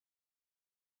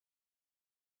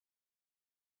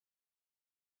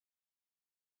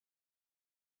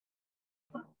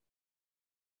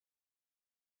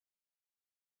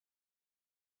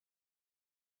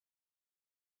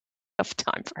enough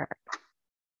time for her.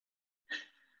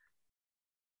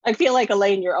 I feel like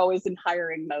Elaine, you're always in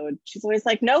hiring mode. She's always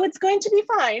like, no, it's going to be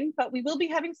fine, but we will be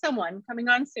having someone coming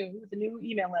on soon with a new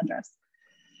email address.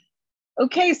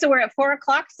 Okay, so we're at 4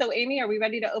 o'clock. So Amy, are we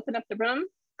ready to open up the room?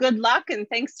 Good luck and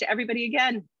thanks to everybody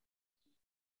again.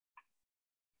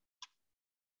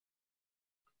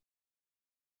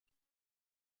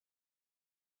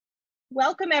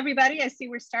 Welcome everybody. I see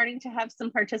we're starting to have some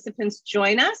participants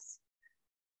join us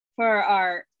for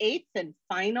our 8th and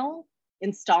final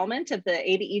installment of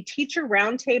the ABE Teacher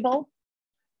Roundtable.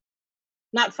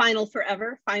 Not final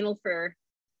forever, final for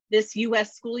this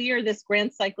US school year, this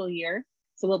grant cycle year.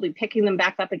 So we'll be picking them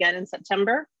back up again in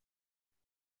September.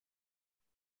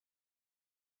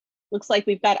 Looks like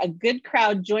we've got a good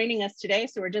crowd joining us today.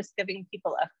 So we're just giving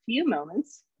people a few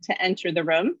moments to enter the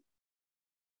room.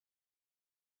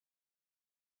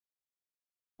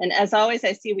 And as always,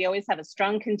 I see we always have a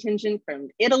strong contingent from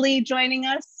Italy joining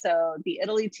us. So the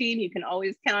Italy team, you can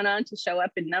always count on to show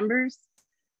up in numbers.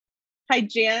 Hi,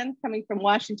 Jan, coming from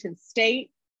Washington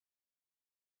State.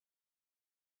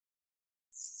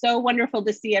 So wonderful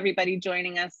to see everybody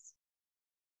joining us.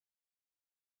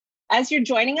 As you're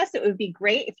joining us, it would be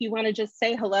great if you want to just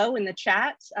say hello in the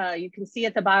chat. You can see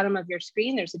at the bottom of your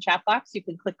screen, there's a chat box. You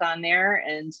can click on there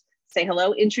and say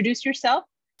hello, introduce yourself.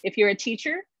 If you're a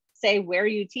teacher, say where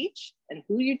you teach and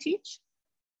who you teach.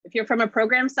 If you're from a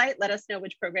program site, let us know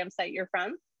which program site you're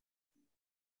from.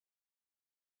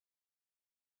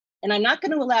 And I'm not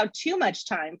going to allow too much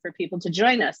time for people to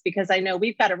join us because I know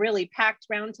we've got a really packed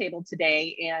roundtable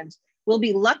today, and we'll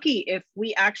be lucky if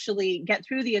we actually get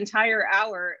through the entire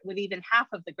hour with even half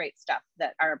of the great stuff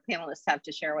that our panelists have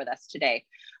to share with us today.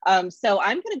 So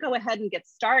I'm going to go ahead and get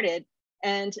started.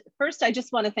 And first, I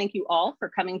just want to thank you all for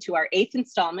coming to our 8th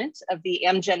installment of the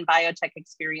Amgen Biotech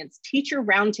Experience Teacher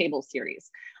Roundtable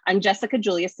Series. I'm Jessica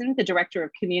Juliuson, the Director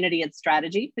of Community and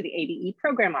Strategy for the ABE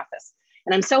Program Office.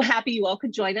 And I'm so happy you all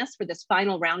could join us for this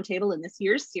final roundtable in this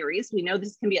year's series. We know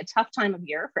this can be a tough time of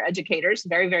year for educators,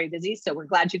 very, very busy, so we're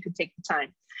glad you could take the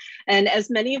time. And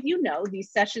as many of you know, these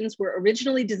sessions were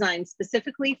originally designed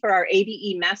specifically for our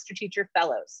ABE Master Teacher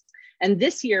Fellows. And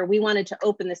this year, we wanted to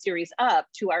open the series up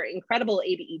to our incredible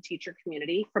ABE teacher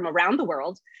community from around the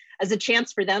world as a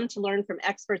chance for them to learn from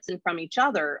experts and from each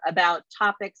other about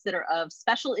topics that are of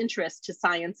special interest to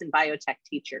science and biotech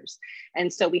teachers.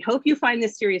 And so we hope you find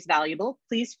this series valuable.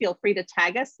 Please feel free to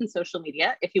tag us in social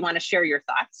media if you want to share your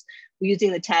thoughts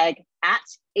using the tag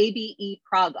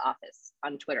 @ABEProgOffice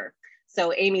on Twitter.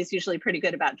 So Amy's usually pretty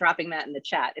good about dropping that in the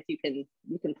chat. If you can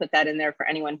put that in there for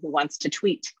anyone who wants to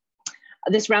tweet.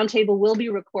 This roundtable will be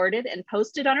recorded and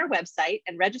posted on our website,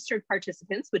 and registered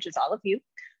participants, which is all of you,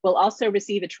 will also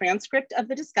receive a transcript of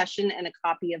the discussion and a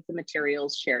copy of the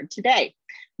materials shared today.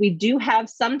 We do have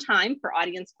some time for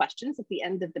audience questions at the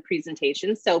end of the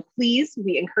presentation, so please,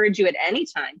 we encourage you at any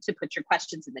time to put your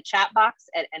questions in the chat box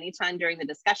at any time during the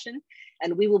discussion,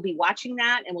 and we will be watching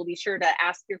that, and we'll be sure to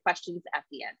ask your questions at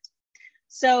the end.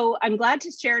 So I'm glad to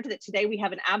share that today we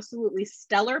have an absolutely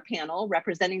stellar panel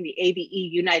representing the ABE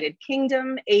United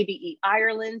Kingdom, ABE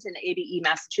Ireland, and ABE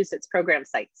Massachusetts program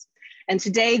sites. And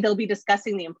today they'll be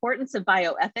discussing the importance of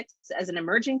bioethics as an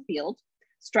emerging field,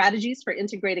 strategies for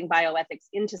integrating bioethics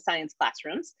into science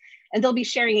classrooms, and they'll be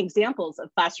sharing examples of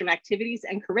classroom activities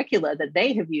and curricula that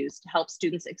they have used to help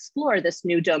students explore this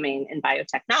new domain in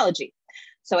biotechnology.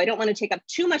 So I don't want to take up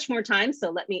too much more time,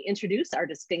 so let me introduce our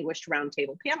distinguished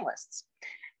roundtable panelists.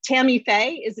 Tammy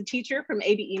Fay is a teacher from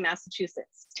ABE,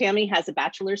 Massachusetts. Tammy has a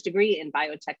bachelor's degree in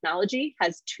biotechnology,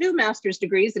 has 2 master's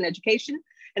degrees in education,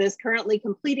 and is currently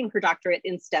completing her doctorate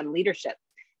in STEM leadership.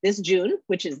 This June,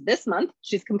 which is this month,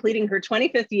 she's completing her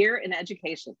 25th year in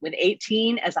education, with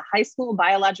 18 as a high school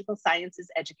biological sciences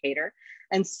educator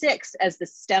and 6 as the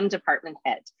STEM department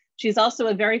head. She's also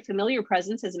a very familiar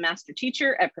presence as a master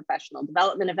teacher at professional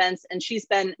development events, and she's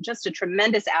been just a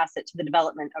tremendous asset to the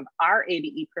development of our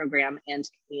ABE program and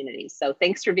community. So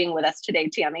thanks for being with us today,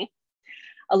 Tammy.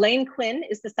 Elaine Quinn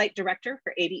is the site director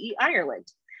for ABE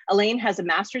Ireland. Elaine has a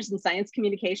master's in science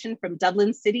communication from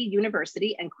Dublin City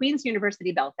University and Queen's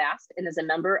University Belfast, and is a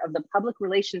member of the Public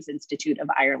Relations Institute of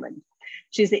Ireland.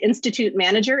 She's the Institute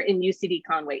Manager in UCD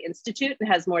Conway Institute and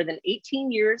has more than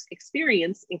 18 years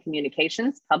experience in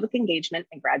communications, public engagement,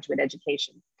 and graduate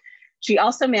education. She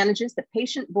also manages the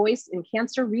Patient Voice in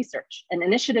Cancer Research, an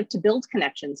initiative to build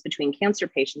connections between cancer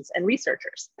patients and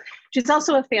researchers. She's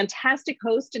also a fantastic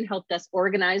host and helped us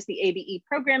organize the ABE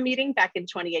program meeting back in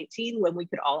 2018 when we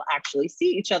could all actually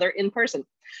see each other in person.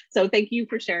 So thank you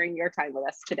for sharing your time with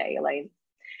us today, Elaine.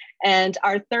 And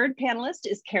our third panelist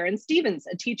is Karen Stevens,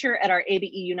 a teacher at our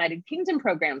ABE United Kingdom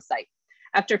program site.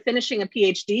 After finishing a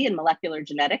PhD in molecular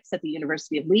genetics at the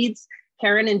University of Leeds,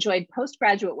 Karen enjoyed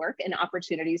postgraduate work and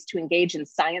opportunities to engage in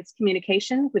science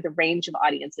communication with a range of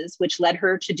audiences, which led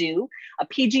her to do a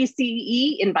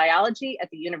PGCE in biology at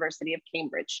the University of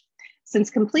Cambridge.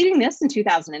 Since completing this in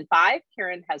 2005,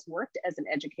 Karen has worked as an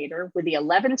educator with the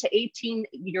 11 to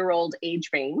 18-year-old age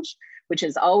range, which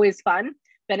is always fun,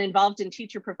 been involved in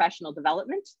teacher professional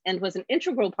development, and was an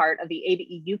integral part of the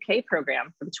ABE UK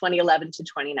program from 2011 to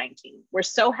 2019. We're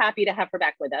so happy to have her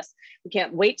back with us. We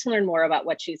can't wait to learn more about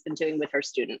what she's been doing with her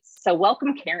students. So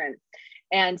welcome, Karen.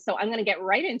 And so I'm going to get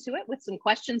right into it with some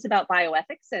questions about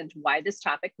bioethics and why this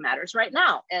topic matters right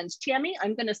now. And Tammy,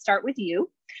 I'm going to start with you.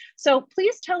 So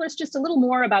please tell us just a little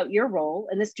more about your role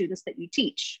and the students that you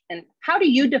teach. And how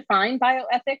do you define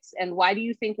bioethics, and why do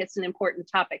you think it's an important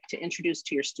topic to introduce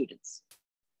to your students?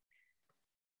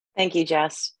 Thank you,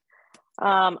 Jess.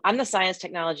 I'm the Science,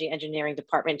 Technology, Engineering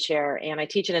Department Chair, and I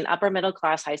teach in an upper middle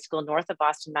class high school north of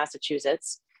Boston,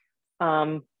 Massachusetts.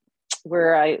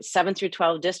 We're a 7 through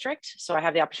 12 district, so I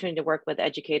have the opportunity to work with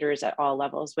educators at all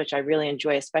levels, which I really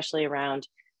enjoy, especially around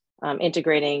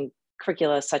integrating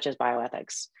curricula such as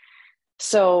bioethics.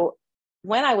 So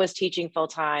when I was teaching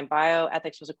full-time,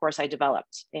 bioethics was a course I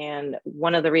developed. And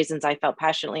one of the reasons I felt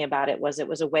passionately about it was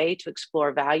a way to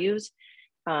explore values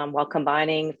while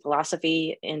combining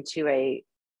philosophy into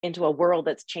a world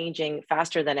that's changing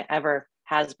faster than it ever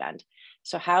has been.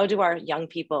 So how do our young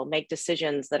people make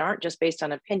decisions that aren't just based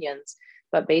on opinions,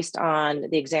 but based on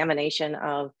the examination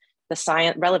of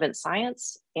the relevant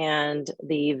science and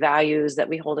the values that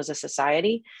we hold as a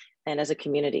society and as a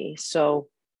community? So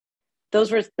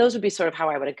those would be sort of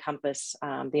how I would encompass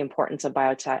the importance of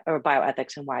biotech or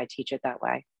bioethics and why I teach it that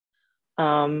way.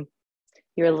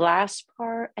 Your last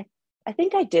part, I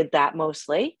think I did that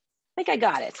mostly. I think I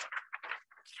got it.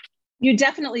 You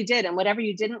definitely did. And whatever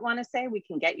you didn't want to say, we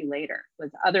can get you later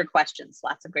with other questions.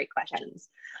 Lots of great questions.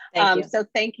 Thank you. So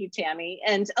thank you, Tammy.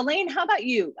 And Elaine, how about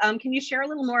you? Can you share a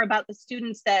little more about the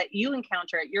students that you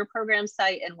encounter at your program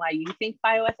site and why you think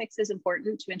bioethics is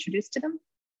important to introduce to them?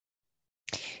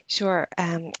 Sure.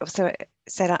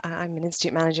 So I'm an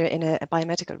institute manager in a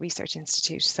biomedical research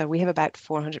institute. So we have about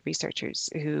 400 researchers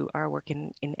who are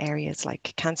working in areas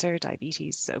like cancer,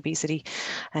 diabetes, obesity,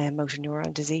 motor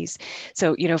neuron disease.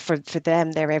 So, you know, for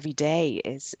them, their every day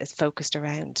is focused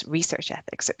around research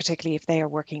ethics, particularly if they are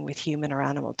working with human or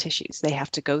animal tissues. They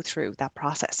have to go through that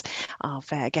process of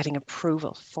getting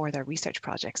approval for their research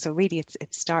projects. So really,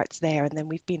 it starts there. And then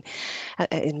we've been,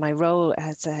 in my role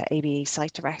as ABE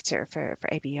site director for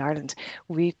ABE Ireland,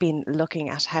 we've been looking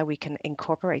at how we can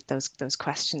incorporate those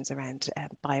questions around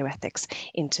bioethics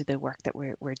into the work that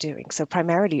we're doing. So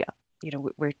primarily, you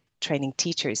know, we're training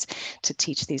teachers to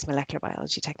teach these molecular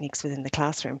biology techniques within the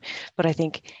classroom. But I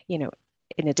think, you know,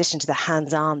 in addition to the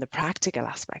hands-on, the practical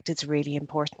aspect, it's really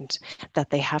important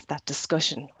that they have that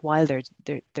discussion while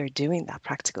they're doing that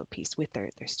practical piece with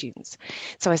their students.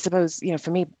 So I suppose, you know,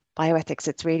 for me, bioethics,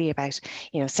 it's really about,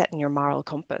 you know, setting your moral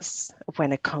compass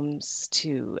when it comes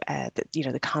to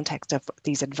the context of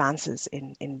these advances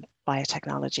in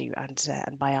biotechnology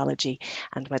and biology,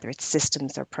 and whether it's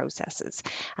systems or processes,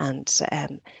 and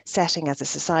setting as a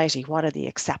society what are the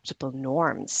acceptable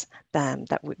norms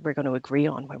that we're going to agree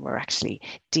on when we're actually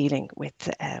dealing with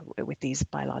these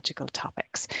biological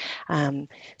topics.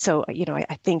 So, you know,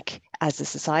 I think as a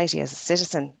society, as a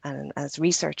citizen, and as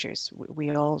researchers,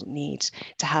 we all need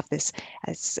to have this,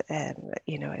 as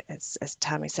you know, as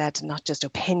Tammy said, not just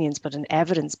opinions, but an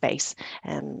evidence-based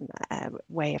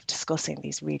way of discussing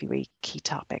these really, really key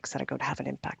topics that are going to have an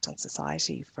impact on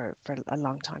society for a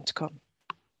long time to come.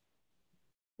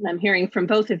 And I'm hearing from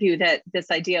both of you that this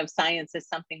idea of science is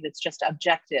something that's just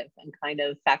objective and kind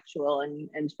of factual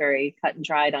and very cut and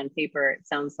dried on paper. It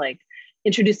sounds like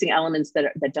introducing elements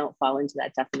that don't fall into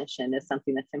that definition is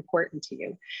something that's important to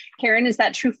you. Karen, is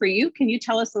that true for you? Can you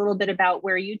tell us a little bit about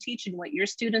where you teach and what your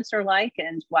students are like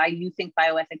and why you think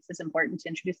bioethics is important to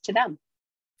introduce to them?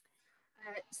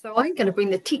 So I'm going to bring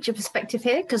the teacher perspective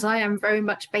here, because I am very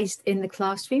much based in the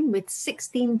classroom with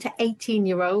 16 to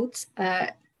 18-year-olds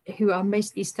who are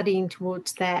mostly studying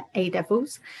towards their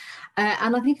A-levels.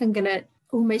 And I think I'm going to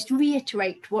almost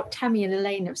reiterate what Tammy and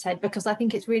Elaine have said, because I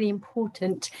think it's really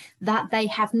important that they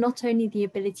have not only the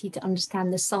ability to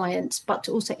understand the science, but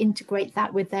to also integrate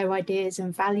that with their ideas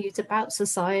and values about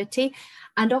society.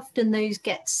 And often those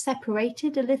get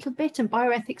separated a little bit, and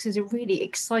bioethics is a really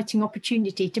exciting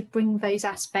opportunity to bring those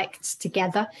aspects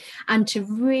together and to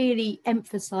really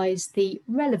emphasize the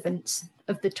relevance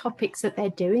of the topics that they're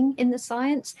doing in the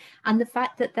science, and the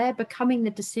fact that they're becoming the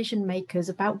decision makers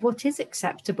about what is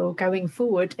acceptable going forward.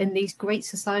 forward in these great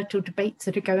societal debates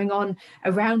that are going on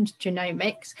around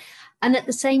genomics, and at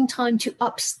the same time to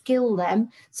upskill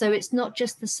them. So it's not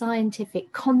just the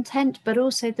scientific content, but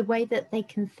also the way that they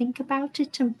can think about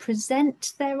it and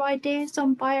present their ideas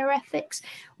on bioethics,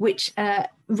 which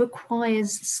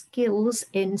requires skills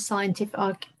in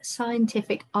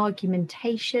scientific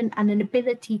argumentation and an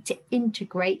ability to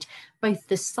integrate both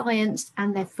the science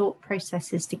and their thought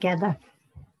processes together.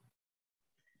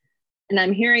 And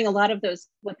I'm hearing a lot of those,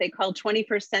 what they call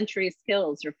 21st century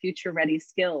skills or future ready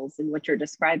skills in what you're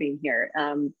describing here,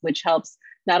 which helps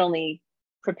not only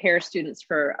prepare students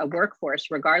for a workforce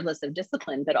regardless of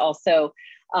discipline, but also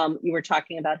you were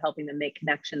talking about helping them make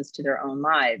connections to their own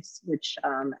lives, which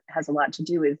has a lot to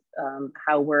do with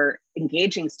how we're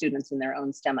engaging students in their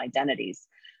own STEM identities.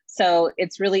 So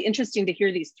it's really interesting to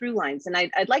hear these through lines. And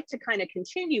I'd like to kind of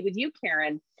continue with you,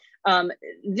 Karen.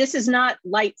 This is not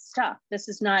light stuff. This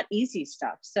is not easy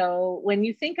stuff. So when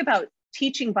you think about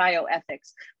teaching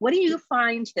bioethics, what do you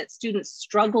find that students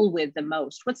struggle with the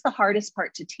most? What's the hardest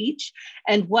part to teach?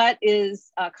 And what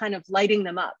is kind of lighting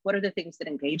them up? What are the things that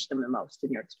engage them the most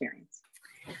in your experience?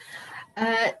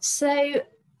 So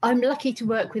I'm lucky to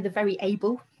work with a very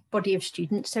able body of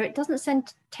students, so it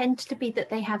doesn't tend to be that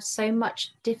they have so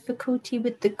much difficulty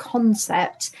with the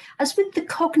concept as with the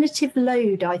cognitive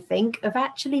load, I think, of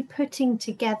actually putting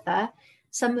together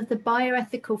some of the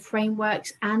bioethical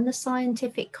frameworks and the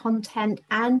scientific content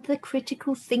and the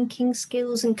critical thinking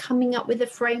skills and coming up with a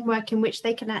framework in which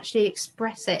they can actually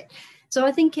express it. So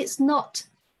I think it's not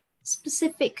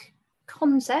specific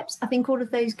concepts. I think all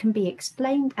of those can be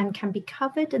explained and can be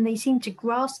covered, and they seem to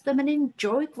grasp them and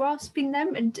enjoy grasping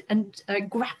them and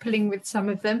grappling with some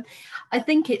of them. I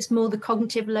think it's more the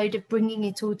cognitive load of bringing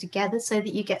it all together so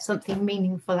that you get something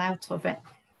meaningful out of it.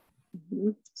 Mm-hmm.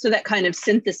 So that kind of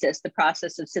synthesis, the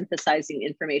process of synthesizing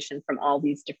information from all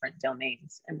these different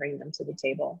domains and bringing them to the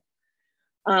table.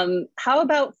 How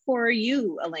about for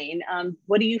you, Elaine?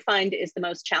 What do you find is the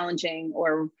most challenging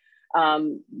or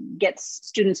gets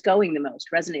students going the most,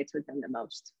 resonates with them the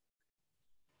most?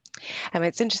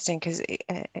 It's interesting because,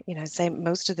 say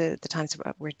most of the times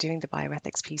we're doing the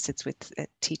bioethics piece, it's with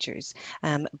teachers,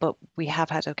 but we have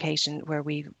had occasion where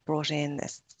we brought in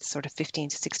this sort of 15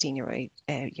 to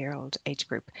 16-year-old age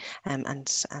group and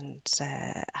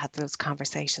had those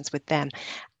conversations with them.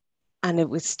 And it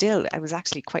was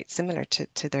actually quite similar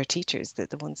to their teachers,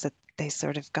 the ones that they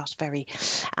sort of got very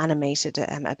animated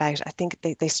about. I think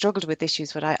they struggled with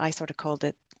issues, what I sort of called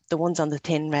it, the ones on the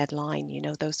thin red line,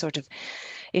 those sort of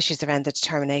issues around the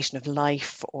determination of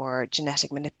life or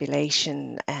genetic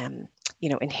manipulation,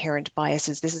 inherent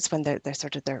biases. This is when they're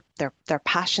sort of their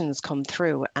passions come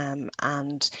through. And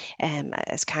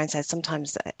as Karen says,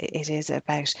 sometimes it is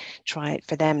about trying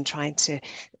to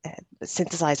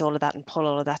synthesize all of that and pull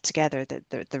all of that together,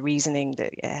 the reasoning,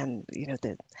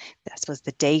 I suppose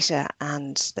the data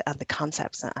and the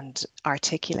concepts and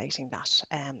articulating that.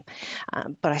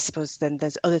 But I suppose then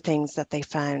there's other things that they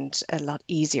found a lot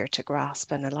easier to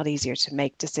grasp and a lot easier to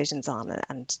make decisions on.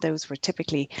 And those were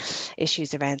typically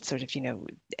issues around sort of,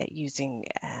 using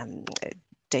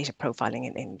data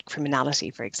profiling in criminality,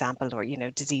 for example, or,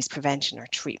 disease prevention or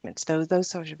treatment. Those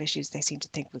sort of issues they seem to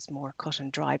think was more cut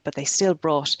and dry, but they still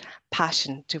brought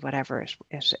passion to whatever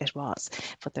it was.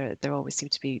 But there always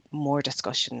seemed to be more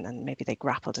discussion, and maybe they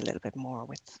grappled a little bit more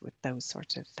with those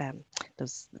sort of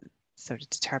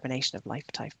determination of life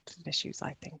type of issues,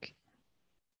 I think.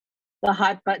 The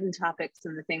hot button topics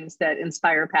and the things that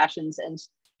inspire passions and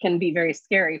can be very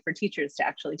scary for teachers to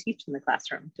actually teach in the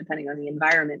classroom, depending on the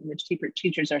environment in which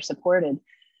teachers are supported.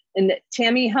 And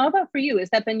Tammy, how about for you? Has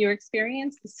that been your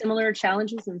experience, similar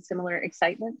challenges and similar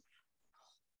excitement?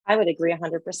 I would agree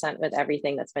 100% with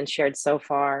everything that's been shared so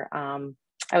far.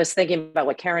 I was thinking about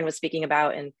what Karen was speaking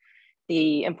about and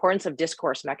the importance of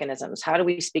discourse mechanisms. How do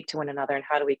we speak to one another and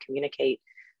how do we communicate?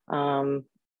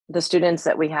 The students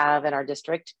that we have in our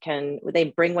district,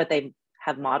 they bring what they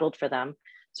have modeled for them.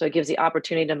 So it gives the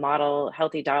opportunity to model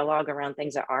healthy dialogue around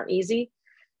things that aren't easy.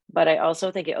 But I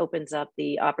also think it opens up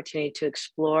the opportunity to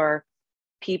explore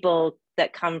people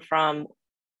that come from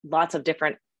lots of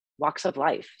different walks of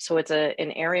life. So it's an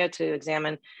area to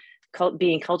examine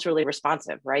being culturally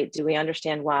responsive, right? Do we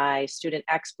understand why student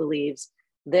X believes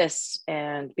this?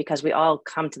 And because we all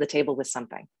come to the table with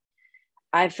something.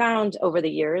 I've found over the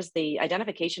years, the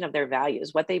identification of their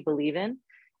values, what they believe in,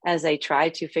 as they try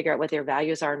to figure out what their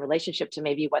values are in relationship to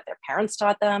maybe what their parents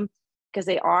taught them, because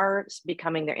they are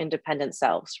becoming their independent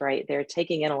selves, right? They're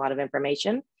taking in a lot of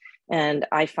information. And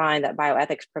I find that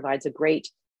bioethics provides a great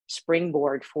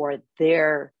springboard for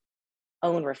their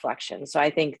own reflection. So I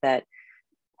think that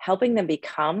helping them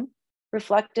become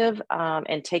reflective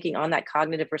and taking on that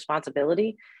cognitive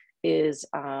responsibility is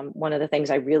one of the things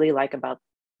I really like about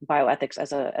bioethics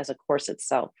as a course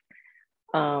itself.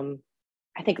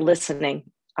 I think listening,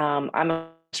 I'm a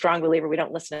strong believer we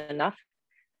don't listen enough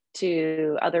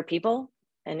to other people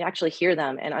and actually hear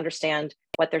them and understand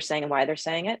what they're saying and why they're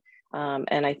saying it.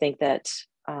 And I think that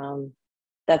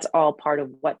that's all part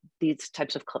of what these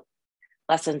types of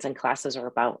lessons and classes are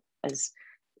about. As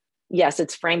yes,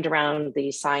 it's framed around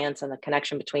the science and the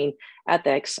connection between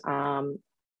ethics,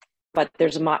 but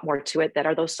there's a lot more to it that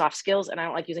are those soft skills. And I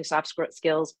don't like using soft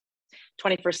skills,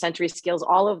 21st century skills,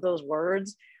 all of those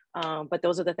words. But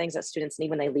those are the things that students need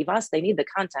when they leave us. They need the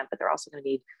content, but they're also going to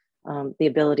need the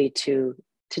ability to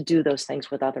do those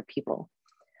things with other people.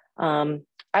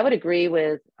 I would agree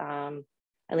with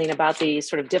Elaine about the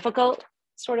sort of difficult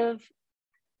the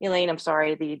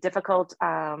difficult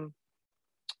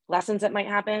lessons that might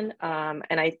happen.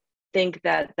 And I think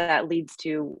that leads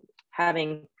to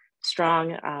having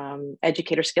strong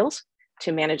educator skills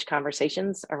to manage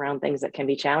conversations around things that can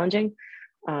be challenging.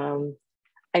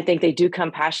 I think they do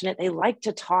come passionate. They like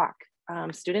to talk.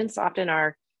 Students often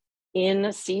are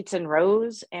in seats and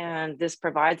rows, and this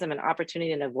provides them an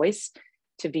opportunity and a voice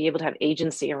to be able to have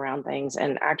agency around things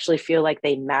and actually feel like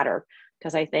they matter.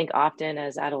 Because I think often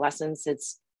as adolescents,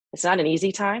 it's not an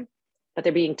easy time, but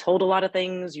they're being told a lot of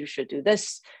things. You should do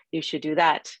this, you should do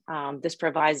that. This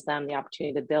provides them the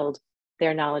opportunity to build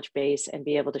their knowledge base and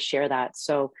be able to share that.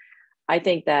 So I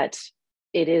think that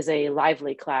it is a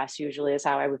lively class, usually is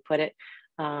how I would put it,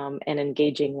 an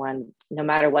engaging one, no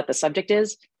matter what the subject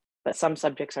is, but some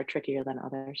subjects are trickier than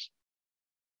others.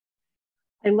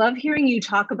 I love hearing you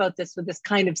talk about this with this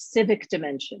kind of civic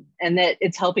dimension, and that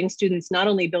it's helping students not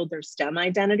only build their STEM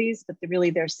identities, but really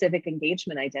their civic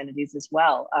engagement identities as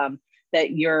well.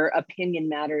 That your opinion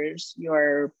matters,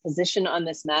 your position on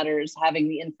this matters, having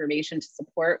the information to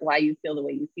support why you feel the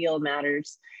way you feel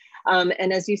matters.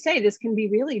 And as you say, this can be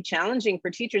really challenging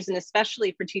for teachers, and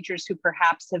especially for teachers who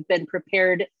perhaps have been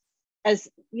prepared as,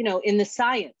 you know, in the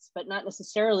science, but not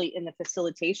necessarily in the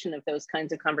facilitation of those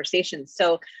kinds of conversations.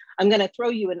 So I'm going to throw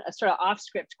you in a sort of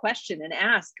off-script question and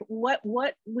ask, what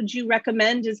would you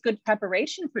recommend is good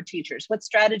preparation for teachers? What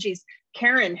strategies,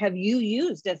 Karen, have you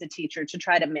used as a teacher to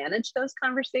try to manage those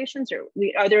conversations? Or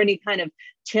are there any kind of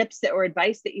tips or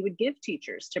advice that you would give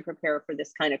teachers to prepare for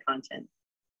this kind of content?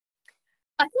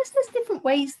 I guess there's different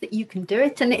ways that you can do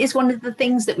it. And it is one of the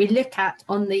things that we look at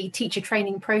on the teacher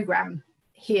training program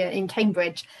here in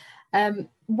Cambridge.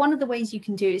 One of the ways you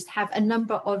can do is have a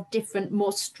number of different,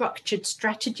 more structured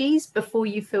strategies before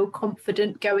you feel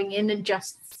confident going in and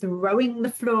just throwing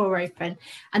the floor open.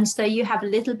 And so you have a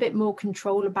little bit more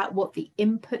control about what the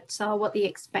inputs are, what the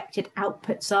expected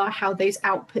outputs are, how those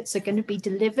outputs are going to be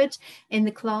delivered in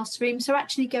the classroom. So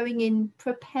actually going in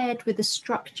prepared with a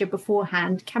structure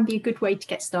beforehand can be a good way to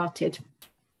get started.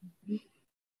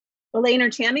 Elaine or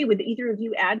Tammy, would either of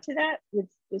you add to that with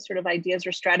sort of ideas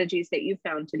or strategies that you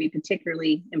found to be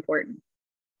particularly important?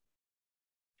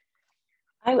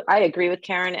 I agree with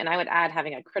Karen, and I would add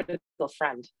having a critical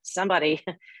friend, somebody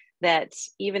that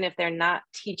even if they're not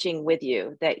teaching with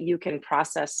you, that you can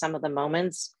process some of the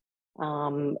moments.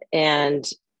 And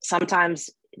sometimes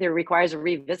there requires a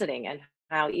revisiting, and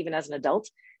how even as an adult,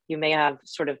 you may have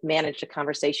sort of managed a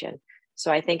conversation.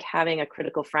 So I think having a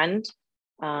critical friend,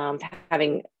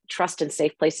 having trust and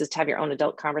safe places to have your own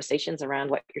adult conversations around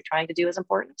what you're trying to do is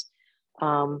important.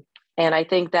 And I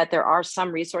think that there are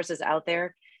some resources out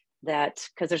there that,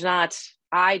 because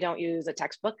I don't use a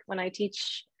textbook when I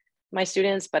teach my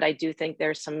students, but I do think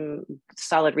there's some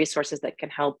solid resources that can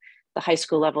help the high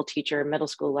school level teacher, middle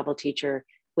school level teacher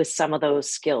with some of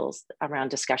those skills around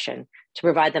discussion to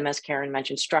provide them, as Karen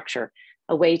mentioned, structure,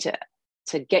 a way to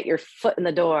get your foot in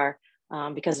the door.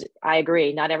 Because I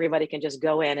agree, not everybody can just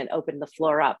go in and open the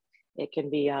floor up. It can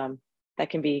be, that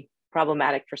can be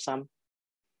problematic for some.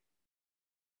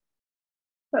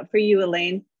 But for you,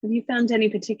 Elaine, have you found any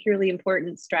particularly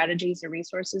important strategies or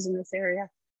resources in this area?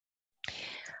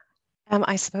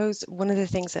 I suppose one of the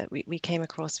things that we came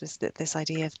across was this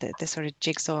idea of the sort of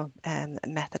jigsaw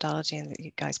methodology, and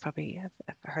you guys probably have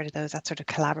heard of those, that sort of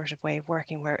collaborative way of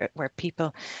working where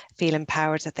people feel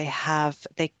empowered, that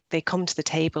they come to the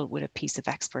table with a piece of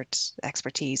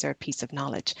expertise or a piece of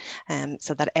knowledge,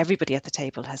 so that everybody at the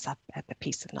table has a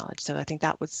piece of knowledge. So I think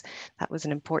that was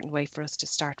an important way for us to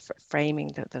start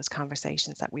framing those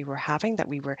conversations that we were having, that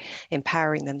we were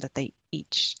empowering them, that they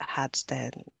each had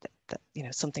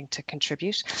something to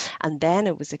contribute. And then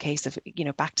it was a case of,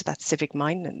 back to that civic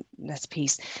mindedness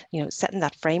piece, setting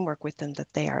that framework with them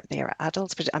that they are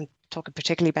adults. But I'm talking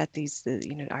particularly about these,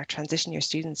 our transition year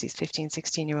students, these 15,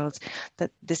 16-year-olds,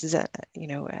 that this is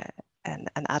an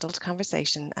adult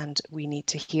conversation, and we need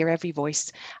to hear every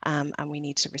voice, and we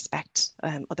need to respect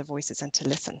other voices and to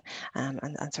listen,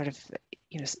 and sort of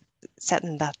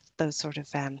setting those sort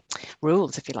of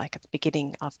rules, if you like, at the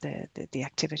beginning of the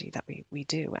activity that we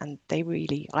do. And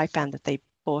I found that they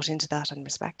bought into that and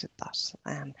respected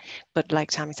that. But like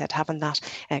Tammy said, having that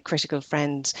critical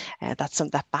friend,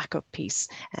 that backup piece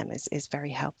is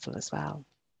very helpful as well.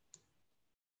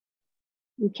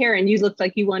 Karen, you looked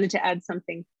like you wanted to add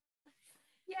something.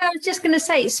 Yeah, I was just going to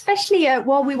say, especially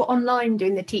while we were online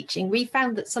doing the teaching, we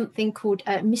found that something called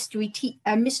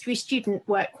mystery student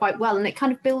worked quite well. And it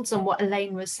kind of builds on what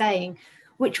Elaine was saying,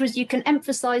 which was you can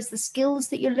emphasize the skills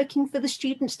that you're looking for the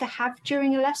students to have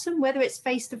during a lesson, whether it's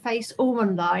face-to-face or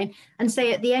online, and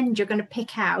say at the end, you're going to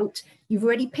pick out, you've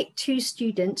already picked 2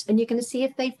 students, and you're going to see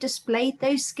if they've displayed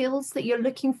those skills that you're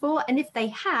looking for. And if they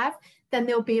have, then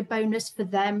there'll be a bonus for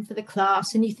them, for the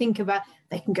class. And you think about,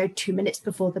 they can go 2 minutes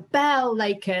before the bell,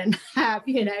 they can have,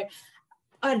 I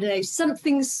don't know,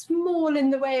 something small in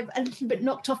the way of a little bit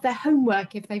knocked off their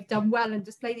homework if they've done well and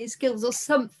displayed these skills, or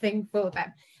something for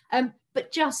them.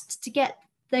 But just to get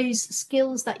those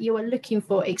skills that you are looking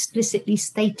for explicitly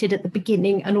stated at the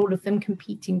beginning, and all of them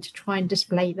competing to try and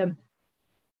display them.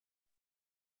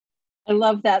 I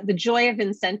love that. The joy of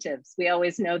incentives. We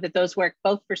always know that those work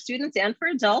both for students and for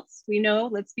adults. We know,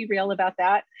 let's be real about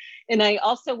that. And I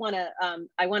also want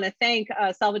to thank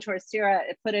Salvatore Sierra,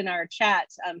 put in our chat.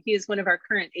 He is one of our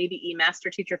current ABE Master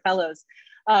Teacher Fellows,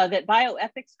 that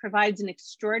bioethics provides an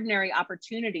extraordinary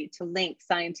opportunity to link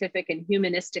scientific and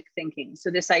humanistic thinking.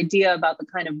 So this idea about the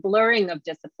kind of blurring of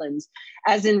disciplines,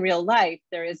 as in real life,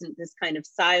 there isn't this kind of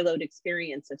siloed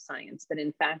experience of science, but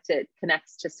in fact, it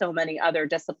connects to so many other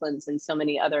disciplines and so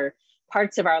many other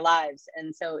parts of our lives.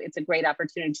 And so it's a great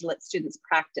opportunity to let students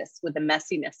practice with the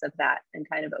messiness of that and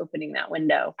kind of opening that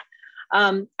window.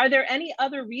 Are there any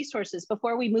other resources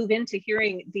before we move into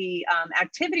hearing the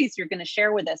activities you're going to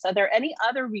share with us? Are there any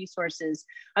other resources?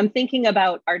 I'm thinking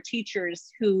about our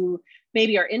teachers who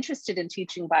maybe are interested in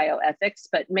teaching bioethics,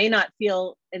 but may not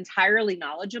feel entirely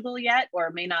knowledgeable yet, or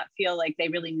may not feel like they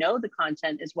really know the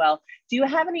content as well. Do you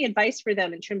have any advice for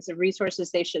them in terms of resources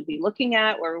they should be looking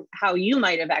at, or how you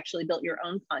might have actually built your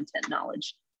own content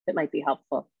knowledge that might be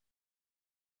helpful?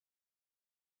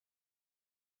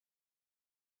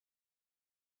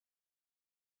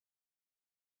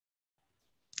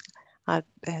 I'll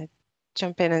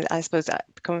jump in, and I suppose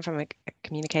coming from a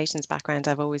communications background,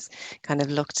 I've always kind of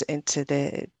looked into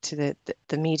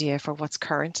the media for what's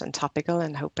current and topical,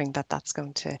 and hoping that that's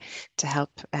going to help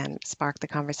spark the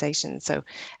conversation. So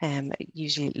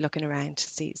usually looking around to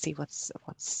see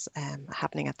what's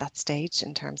happening at that stage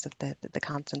in terms of the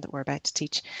content that we're about to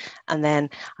teach. And then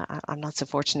I'm not so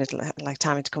fortunate like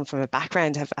Tammy to come from a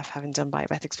background of having done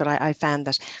bioethics, but I found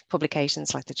that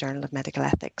publications like the Journal of Medical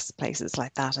Ethics, places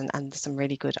like that, and some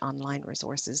really good online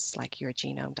resources like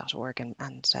yourgenome.org, and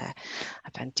I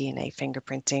found DNA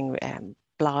fingerprinting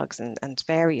blogs and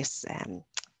various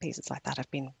pieces like that have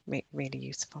been really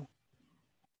useful.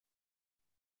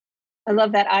 I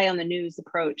love that eye on the news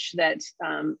approach, that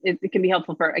it can be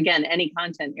helpful for, again, any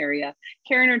content area.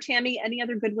 Karen or Tammy, any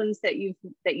other good ones that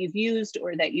you've used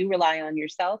or that you rely on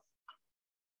yourself?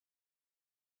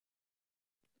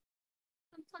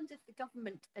 Sometimes if the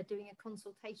government are doing a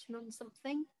consultation on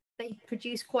something, they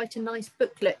produce quite a nice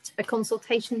booklet, a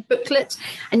consultation booklet,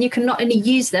 and you can not only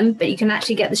use them, but you can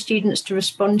actually get the students to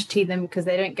respond to them, because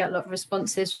they don't get a lot of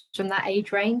responses from that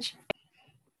age range.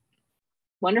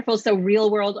 Wonderful. So real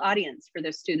world audience for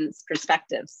their students'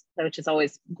 perspectives, which is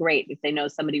always great if they know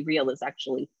somebody real is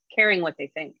actually caring what they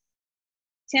think.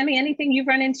 Tammy, anything you've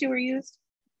run into or used?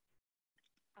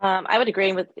 I would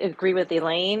agree with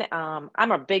Elaine.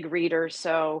 I'm a big reader,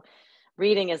 so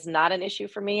reading is not an issue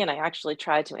for me, and I actually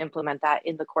try to implement that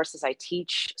in the courses I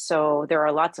teach. So there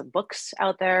are lots of books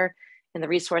out there, and the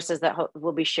resources that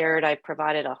will be shared, I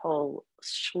provided a whole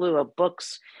slew of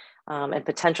books and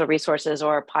potential resources,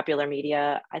 or popular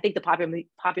media. I think the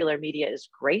popular media is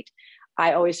great.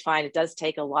 I always find it does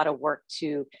take a lot of work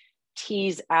to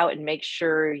tease out and make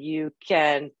sure you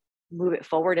can move it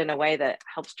forward in a way that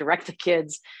helps direct the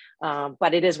kids.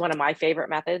 But it is one of my favorite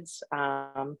methods.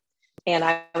 And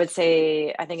I would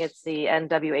say, I think it's the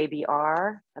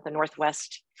NWABR at the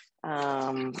Northwest.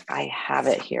 I have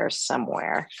it here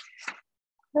somewhere.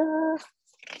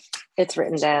 It's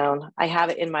written down. I have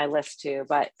it in my list too,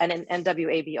 but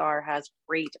NWABR has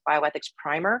great bioethics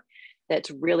primer. that's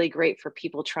really great for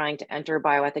people trying to enter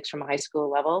bioethics from a high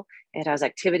school level. It has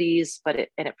activities, but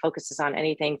it focuses on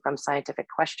anything from scientific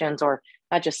questions, or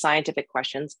not just scientific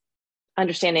questions.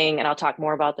 Understanding, and I'll talk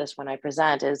more about this when I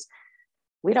present, is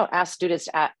we don't ask students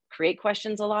to create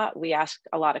questions a lot. We ask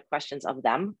a lot of questions of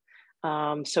them.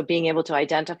 So being able to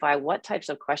identify what types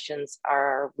of questions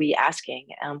are we asking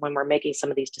when we're making some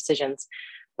of these decisions.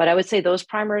 But I would say those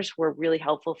primers were really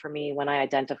helpful for me when I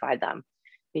identified them,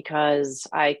 because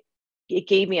it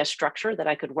gave me a structure that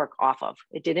I could work off of.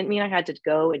 It didn't mean I had to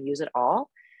go and use it all,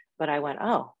 but I went,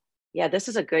 oh, yeah, this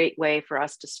is a great way for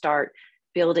us to start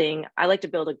building. I like to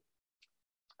build a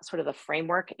sort of a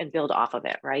framework and build off of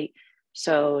it, right?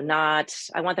 So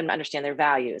I want them to understand their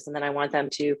values, and then I want them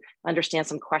to understand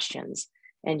some questions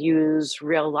and use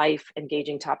real life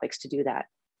engaging topics to do that.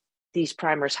 These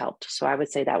primers helped. So I would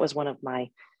say that was one of my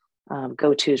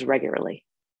go-tos regularly.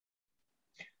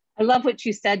 I love what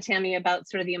you said, Tammy, about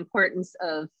sort of the importance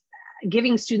of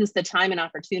giving students the time and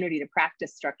opportunity to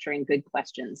practice structuring good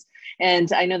questions.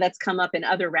 And I know that's come up in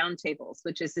other roundtables,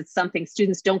 which is it's something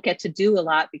students don't get to do a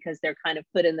lot because they're kind of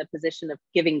put in the position of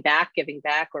giving back,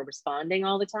 or responding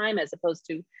all the time, as opposed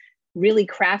to really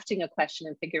crafting a question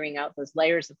and figuring out those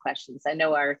layers of questions. I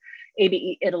know our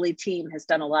ABE Italy team has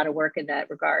done a lot of work in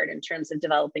that regard in terms of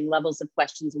developing levels of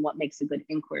questions and what makes a good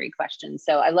inquiry question.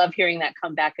 So I love hearing that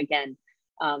come back again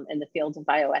in the field of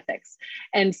bioethics.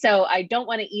 And so I don't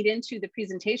want to eat into the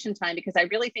presentation time, because I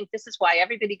really think this is why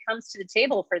everybody comes to the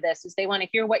table for this, is they want to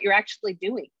hear what you're actually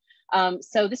doing.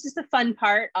 So this is the fun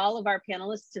part. All of our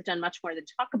panelists have done much more than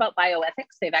talk about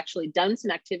bioethics. They've actually done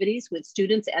some activities with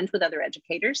students and with other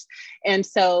educators. And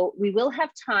so we will have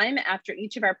time after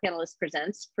each of our panelists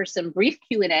presents for some brief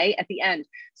Q&A at the end.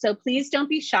 So please don't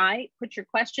be shy. Put your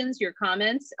questions, your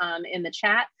comments in the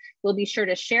chat. We'll be sure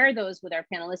to share those with our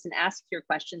panelists and ask your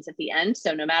questions at the end.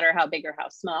 So no matter how big or how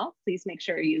small, please make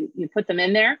sure you put them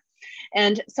in there.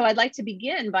 And so I'd like to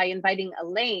begin by inviting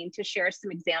Elaine to share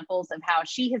some examples of how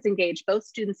she has engaged both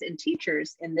students and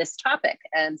teachers in this topic.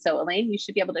 And so Elaine, you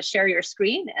should be able to share your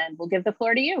screen, and we'll give the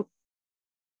floor to you.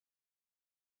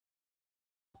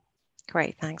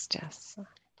 Great, thanks, Jess.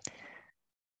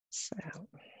 So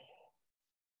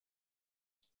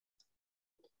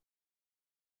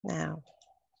now,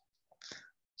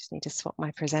 just need to swap my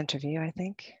presenter view, I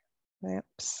think.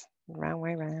 Oops, wrong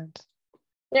way around.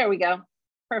 There we go.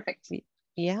 Perfect.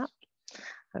 Yeah.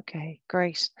 Okay,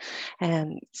 great.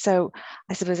 So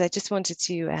I suppose I just wanted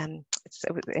to,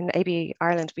 in ABE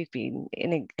Ireland, we've been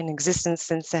in existence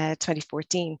since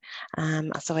 2014.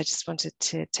 So I just wanted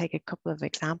to take a couple of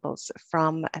examples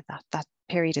from that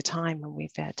period of time when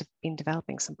we've been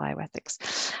developing some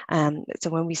bioethics. So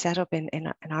when we set up in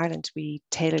Ireland, we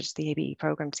tailored the ABE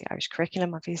program to the Irish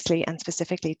curriculum, obviously, and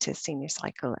specifically to senior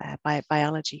cycle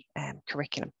biology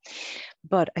curriculum.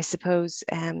 But I suppose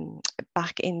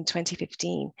back in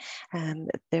 2015,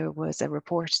 there was a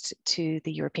report to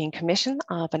the European Commission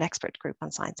of an expert group on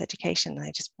science education. And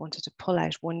I just wanted to pull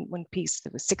out one piece.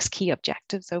 There was 6 key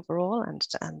objectives overall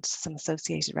and some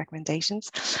associated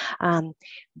recommendations.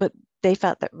 But they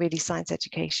felt that really science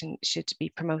education should be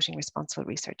promoting responsible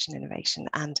research and innovation,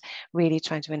 and really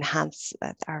trying to enhance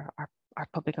our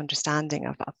public understanding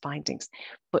of findings,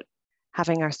 but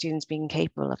having our students being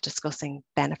capable of discussing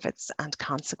benefits and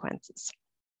consequences.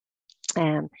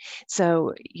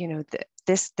 So, you know,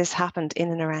 this happened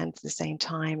in and around the same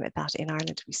time that in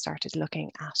Ireland we started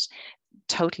looking at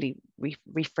totally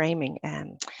reframing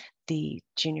the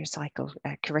junior cycle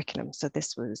curriculum. So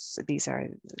these are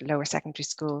lower secondary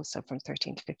schools, so from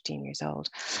 13 to 15 years old.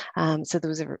 So there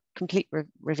was a complete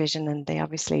revision, and they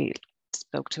obviously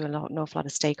spoke to an awful lot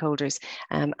of stakeholders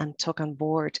and took on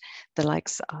board the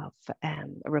likes of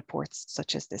reports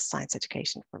such as this Science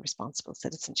Education for Responsible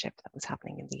Citizenship that was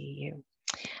happening in the EU.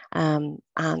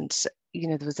 And you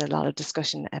know, there was a lot of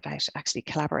discussion about actually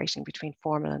collaboration between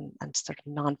formal and sort of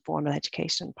non-formal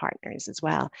education partners as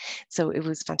well. So it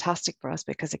was fantastic for us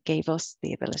because it gave us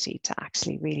the ability to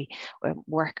actually really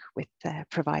work with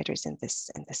providers in this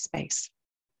space.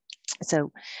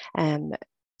 So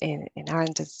in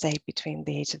Ireland, as I say, between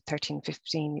the age of 13 and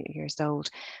 15 years old,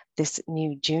 this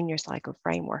new junior cycle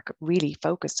framework really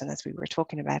focused on, as we were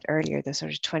talking about earlier, the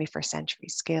sort of 21st century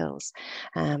skills.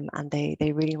 And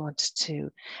they really wanted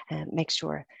to make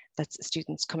sure that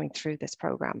students coming through this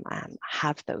program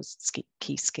have those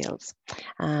key skills.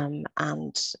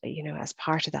 And, you know, as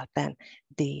part of that, then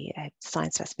the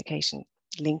science specification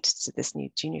linked to this new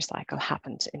junior cycle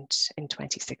happened in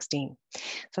 2016. So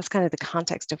that's kind of the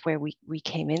context of where we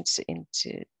came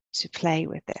into play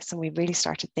with this, and we really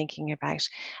started thinking about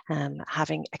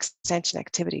having extension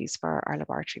activities for our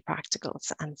laboratory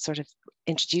practicals and sort of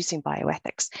introducing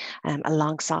bioethics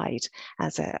alongside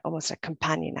as almost a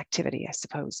companion activity, I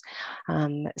suppose.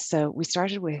 So we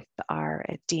started with our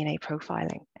DNA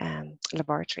profiling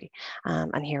laboratory,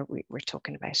 and here we're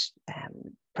talking about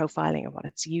profiling and what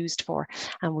it's used for,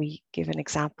 and we give an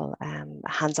example, a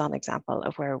hands-on example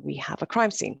of where we have a crime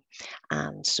scene,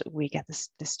 and we get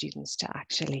the students to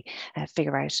actually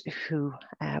figure out who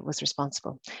was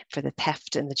responsible for the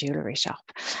theft in the jewellery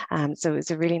shop. So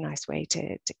it's a really nice way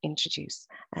to introduce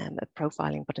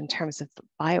profiling, but in terms of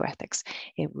bioethics,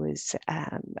 it was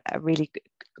a really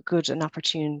good and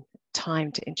opportune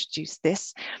time to introduce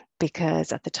this,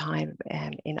 because at the time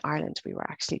in Ireland we were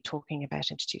actually talking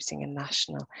about introducing a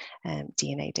national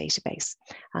DNA database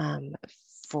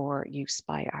for use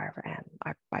by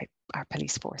our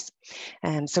police force.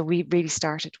 So we really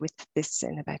started with this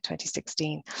in about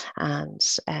 2016 and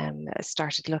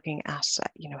started looking at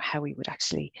how we would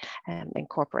actually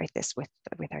incorporate this with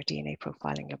our DNA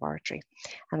profiling laboratory.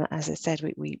 And as I said,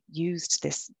 we used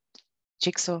this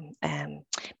jigsaw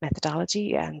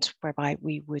methodology, and whereby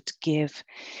we would give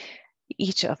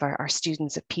each of our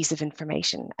students a piece of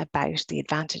information about the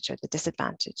advantage or the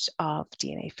disadvantage of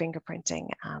DNA fingerprinting,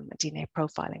 DNA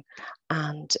profiling,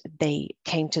 and they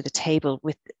came to the table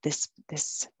with this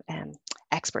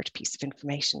expert piece of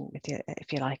information,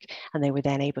 if you like, and they were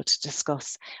then able to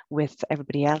discuss with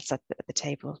everybody else at the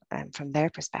table from their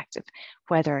perspective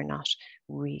whether or not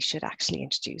we should actually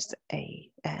introduce a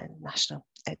national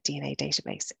DNA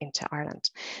database into Ireland.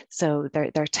 So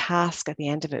their task at the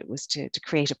end of it was to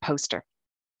create a poster.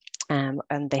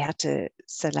 And they had to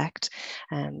select,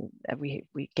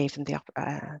 we gave them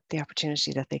the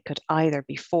opportunity that they could either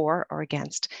be for or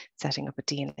against setting up a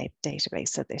DNA database.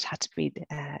 So it had to be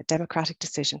a democratic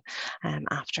decision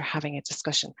after having a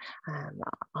discussion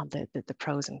on the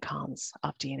pros and cons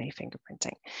of DNA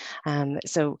fingerprinting.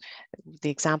 So the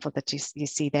example that you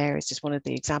see there is just one of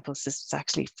the examples. This was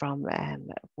actually from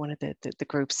one of the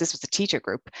groups. This was a teacher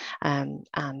group, and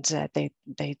they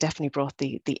definitely brought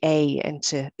the A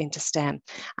into STEM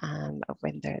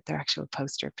when their actual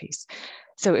poster piece.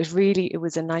 So it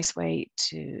was a nice way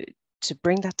to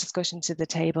bring that discussion to the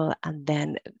table and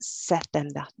then set them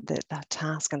that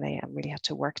task, and they really had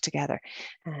to work together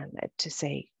to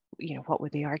say, what were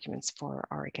the arguments for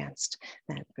or against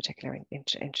the particular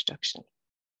introduction.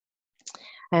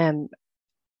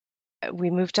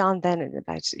 We moved on then in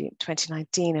about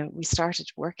 2019, and we started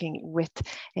working with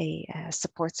a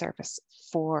support service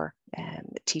for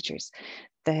teachers.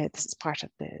 This is part of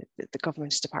the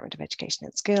government's Department of Education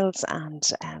and Skills, and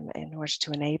in order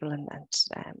to enable and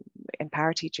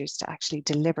empower teachers to actually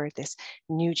deliver this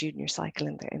new junior cycle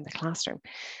in the classroom.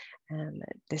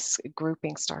 This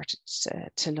grouping started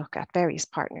to look at various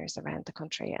partners around the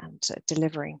country and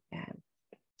delivering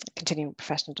continuing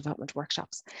professional development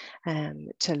workshops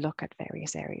to look at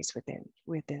various areas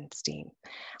within STEAM.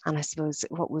 And I suppose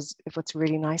what's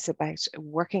really nice about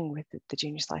working with the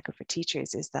junior cycle for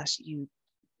teachers is that you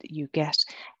get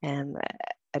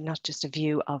not just a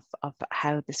view of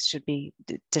how this should be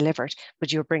delivered,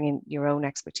 but you're bringing your own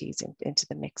expertise into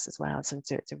the mix as well. So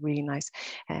it's a really nice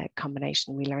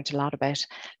combination. We learned a lot about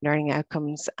learning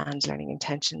outcomes and learning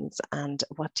intentions and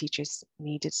what teachers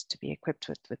needed to be equipped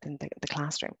with within the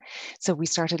classroom. So we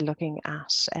started looking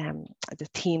at the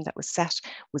theme that was set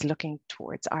was looking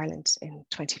towards Ireland in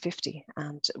 2050,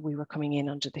 and we were coming in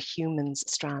under the humans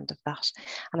strand of that.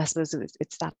 And I suppose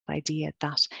it's that idea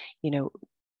that,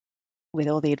 with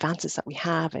all the advances that we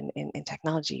have in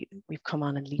technology, we've come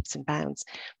on in leaps and bounds,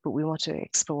 but we want to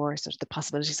explore sort of the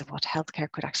possibilities of what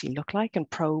healthcare could actually look like, and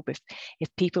probe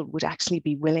if people would actually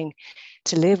be willing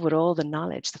to live with all the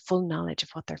knowledge, the full knowledge of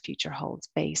what their future holds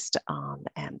based on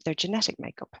their genetic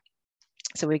makeup.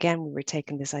 So again, we were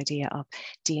taking this idea of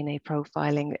DNA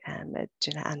profiling and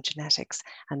genetics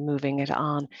and moving it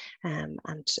on and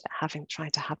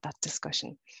trying to have that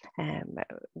discussion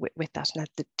with that. Now,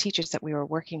 the teachers that we were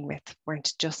working with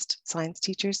weren't just science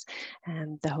teachers.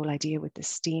 The whole idea with this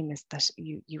STEAM is that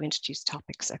you introduce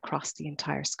topics across the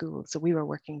entire school. So we were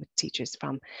working with teachers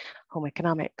from home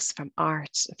economics, from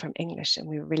art, from English, and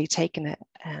we were really taking a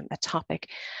topic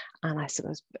and I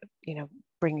suppose,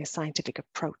 bring a scientific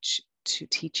approach to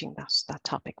teaching that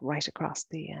topic right across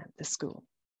the school.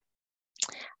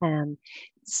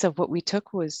 So what we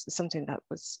took was something that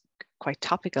was quite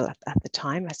topical at the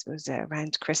time. I suppose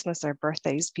around Christmas or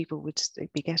birthdays, people would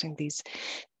be getting these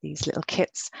little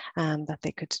kits that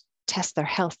they could test their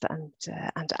health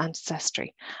and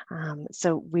ancestry.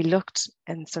 So we looked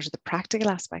and sort of the practical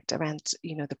aspect around,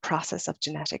 you know, the process of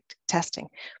genetic testing,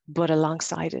 but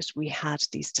alongside it, we had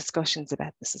these discussions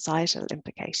about the societal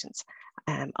implications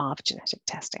of genetic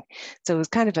testing. So it was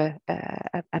kind of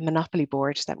a monopoly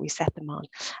board that we set them on,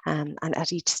 and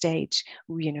at each stage,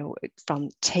 you know, from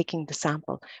taking the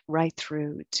sample right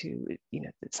through to, you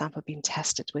know, the sample being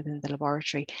tested within the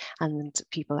laboratory, and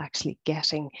people actually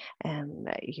getting,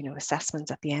 you know,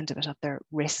 assessments at the end of it of their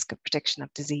risk of prediction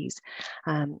of disease.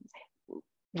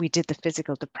 We did the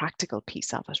physical, the practical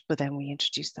piece of it, but then we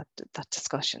introduced that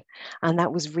discussion, and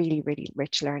that was really, really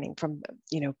rich learning from,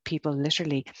 you know, people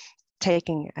literally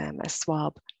taking a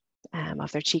swab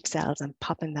of their cheek cells and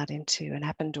popping that into an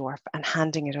Eppendorf and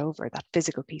handing it over, that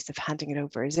physical piece of handing it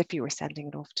over as if you were sending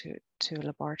it off to a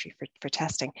laboratory for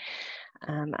testing.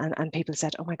 And people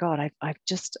said, oh my God, I've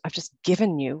just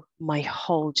given you my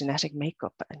whole genetic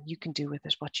makeup and you can do with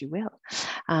it what you will.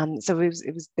 So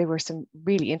there were some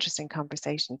really interesting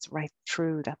conversations right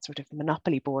through that sort of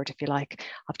monopoly board, if you like,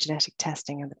 of genetic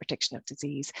testing and the prediction of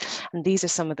disease. And these are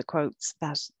some of the quotes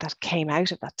that came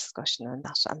out of that discussion and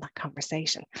that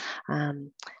conversation.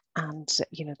 And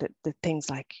you know, the things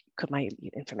like, could my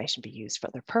information be used for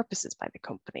other purposes by the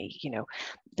company? You know,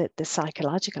 the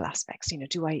psychological aspects. You know,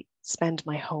 do I spend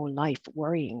my whole life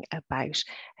worrying about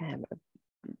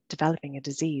developing a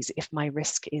disease if my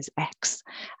risk is X,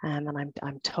 and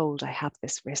I'm told I have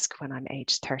this risk when I'm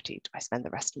age 30? Do I spend the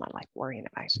rest of my life worrying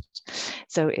about it?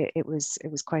 So it was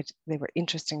quite, they were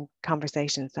interesting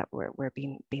conversations that were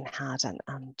being had,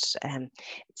 and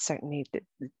certainly the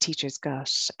teachers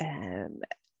got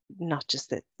not just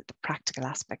the practical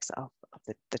aspects of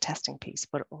the testing piece,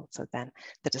 but also then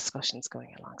the discussions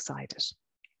going alongside it.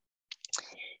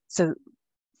 So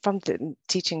from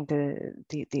teaching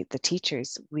the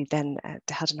teachers, we then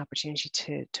had an opportunity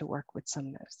to work with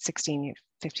some 15,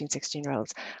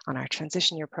 16-year-olds on our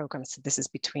transition year program. So this is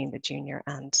between the junior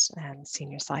and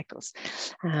senior cycles.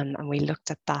 And we looked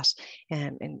at that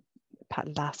in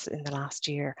the last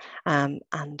year. And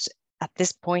at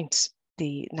this point,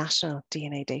 the National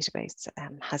DNA Database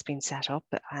has been set up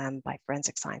by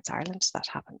Forensic Science Ireland. That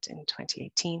happened in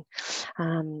 2018.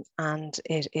 And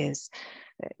it is,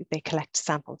 they collect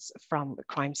samples from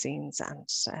crime scenes and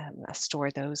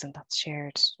store those, and that's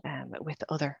shared with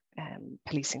other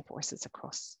policing forces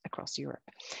across Europe.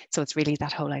 So it's really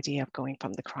that whole idea of going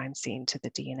from the crime scene to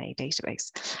the DNA database.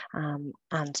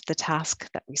 And the task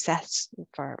that we set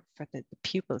for the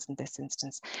pupils in this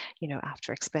instance, you know,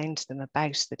 after explaining to them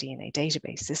about the DNA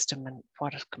database system and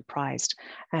what it comprised,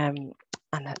 and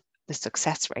the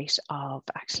success rate of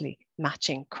actually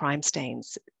matching crime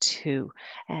stains to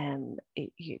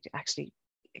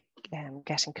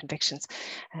getting convictions,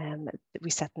 we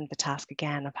set them the task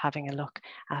again of having a look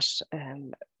at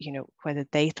you know, whether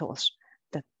they thought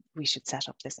that we should set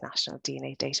up this national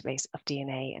DNA database of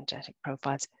DNA and genetic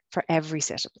profiles for every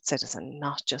citizen,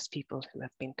 not just people who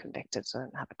have been convicted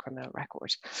and have a criminal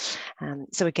record.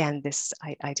 So again, this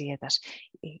idea that,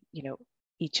 you know,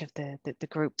 each of the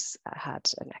groups had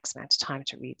an X amount of time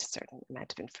to read a certain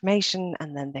amount of information,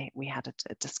 and then we had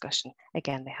a discussion.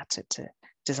 Again, they had to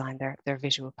design their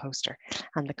visual poster,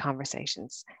 and the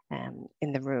conversations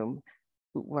in the room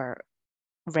were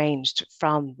ranged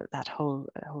from that whole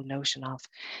notion of,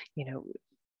 you know,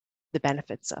 the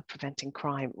benefits of preventing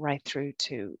crime right through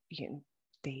to, you know,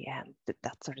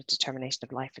 that sort of determination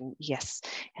of life. And yes,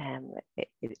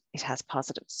 it has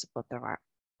positives, but there are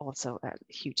also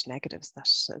huge negatives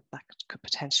that could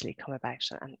potentially come about,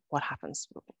 and what happens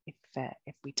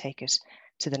if we take it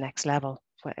to the next level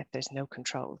if there's no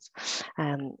controls.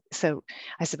 So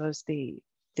I suppose the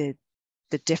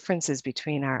differences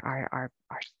between our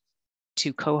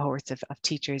two cohorts of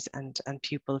teachers and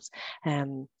pupils,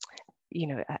 you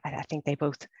know, I think they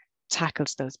both tackled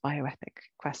those bioethic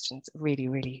questions really,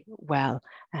 really well.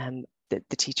 The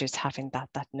teachers having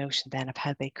that notion then of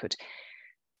how they could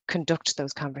conduct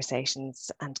those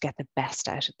conversations and get the best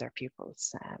out of their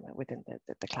pupils within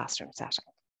the classroom setting.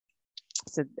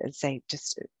 So I'd say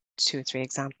just 2 or 3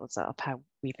 examples of how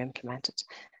we've implemented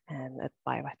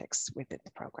bioethics within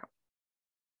the program.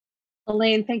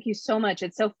 Elaine, thank you so much.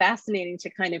 It's so fascinating to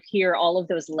kind of hear all of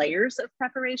those layers of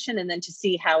preparation and then to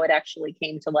see how it actually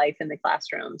came to life in the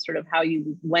classroom, sort of how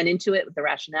you went into it, what the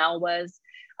rationale was,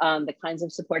 the kinds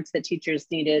of supports that teachers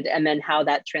needed, and then how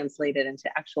that translated into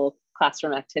actual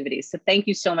classroom activities. So thank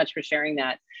you so much for sharing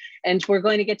that. And we're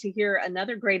going to get to hear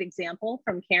another great example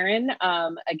from Karen.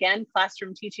 Again,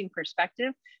 classroom teaching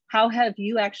perspective. How have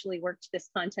you actually worked this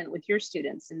content with your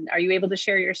students? And are you able to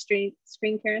share your screen,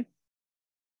 Karen?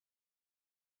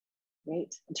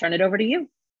 Great, I'll turn it over to you.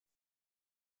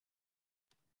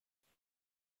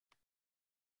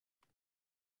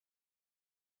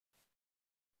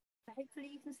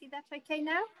 hopefully you can see that okay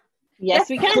now. Yes,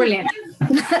 we can. Brilliant.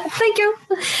 Thank you.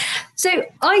 So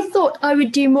I thought I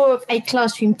would do more of a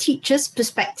classroom teacher's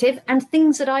perspective and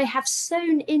things that I have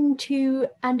sewn into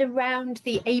and around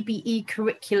the ABE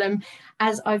curriculum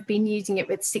as I've been using it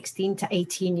with 16 to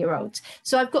 18-year-olds.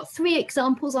 So I've got 3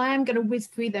 examples. I am going to whiz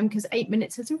through them because 8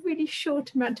 minutes is a really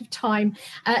short amount of time.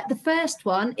 The first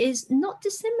one is not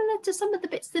dissimilar to some of the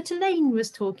bits that Elaine was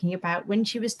talking about when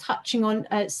she was touching on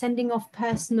sending off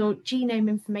personal genome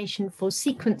information for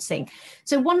sequencing.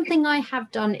 So one thing I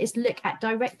have done is look at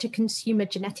direct-to-consumer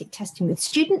genetic testing with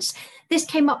students. This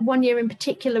came up one year in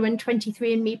particular when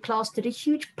 23andMe plastered a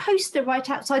huge poster right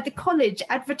outside the college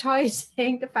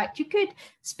advertising the fact you could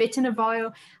spit in a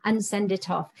vial and send it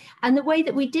off. And the way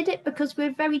that we did it, because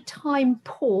we're very time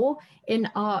poor in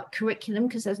our curriculum,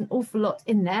 because there's an awful lot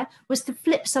in there, was to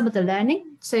flip some of the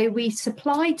learning. So we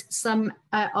supplied some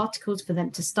articles for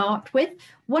them to start with.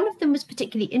 One of them was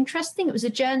particularly interesting. It was a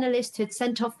journalist who had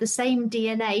sent off the same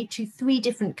DNA to 3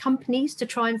 different companies to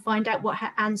try and find out what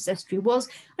her ancestry was,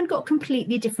 and got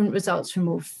completely different results from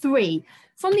all 3.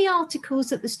 From the articles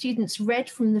that the students read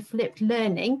from the flipped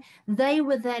learning, they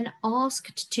were then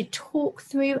asked to talk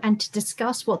through and to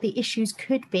discuss what the issues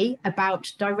could be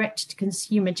about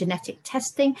direct-to-consumer genetic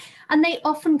testing. And they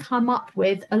often come up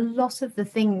with a lot of the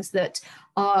things that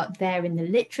are there in the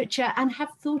literature and have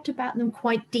thought about them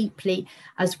quite deeply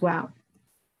as well.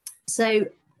 So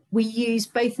we use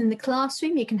both in the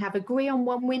classroom. You can have agree on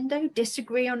one window,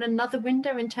 disagree on another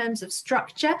window in terms of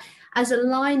structure. As a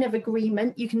line of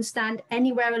agreement, you can stand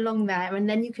anywhere along there, and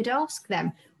then you could ask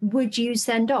them, would you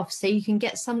send off? So you can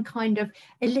get some kind of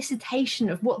elicitation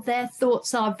of what their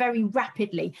thoughts are very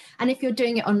rapidly. And if you're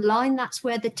doing it online, that's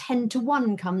where the 10 to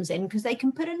 1 comes in, because they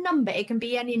can put a number, it can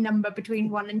be any number between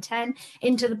 1 and 10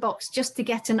 into the box just to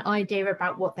get an idea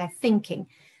about what they're thinking.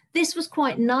 This was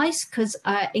quite nice because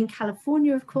in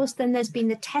California, of course, then there's been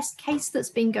the test case that's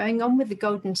been going on with the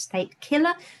Golden State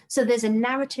Killer. So there's a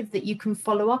narrative that you can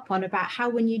follow up on about how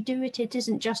when you do it, it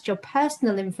isn't just your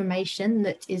personal information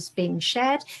that is being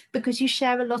shared, because you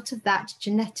share a lot of that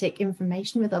genetic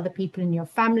information with other people in your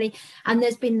family. And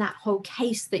there's been that whole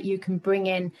case that you can bring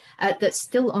in that's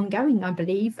still ongoing, I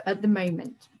believe, at the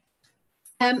moment.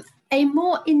 A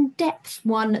more in-depth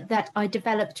one that I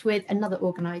developed with another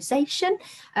organisation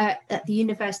at the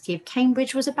University of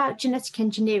Cambridge was about genetic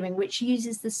engineering, which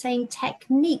uses the same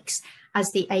techniques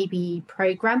as the ABE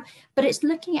programme, but it's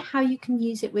looking at how you can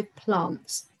use it with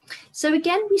plants. So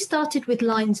again, we started with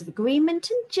lines of agreement,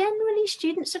 and generally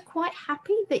students are quite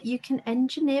happy that you can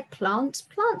engineer plants.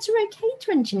 Plants are okay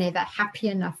to engineer, they're happy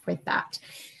enough with that.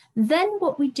 Then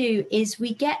what we do is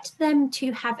we get them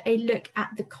to have a look at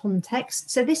the context.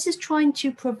 So this is trying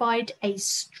to provide a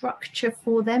structure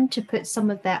for them to put some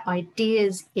of their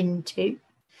ideas into.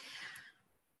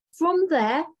 From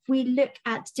there, we look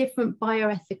at different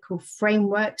bioethical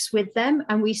frameworks with them,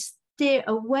 and we steer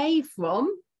away from,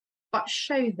 but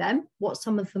show them what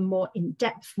some of the more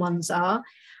in-depth ones are,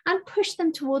 and push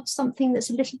them towards something that's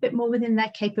a little bit more within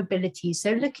their capabilities.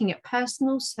 So looking at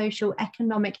personal, social,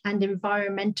 economic, and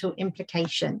environmental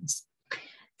implications.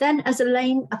 Then as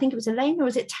Elaine, I think it was Elaine, or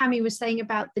was it Tammy, was saying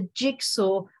about the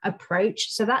jigsaw approach.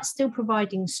 So that's still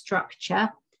providing structure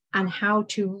and how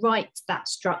to write that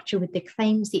structure with the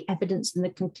claims, the evidence, and the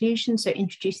conclusion. So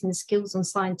introducing the skills on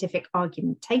scientific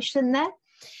argumentation there.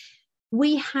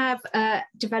 We have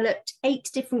developed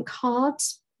 8 different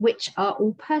cards, which are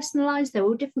all personalized. They're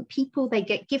all different people. They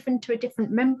get given to a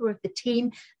different member of the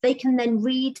team. They can then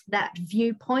read that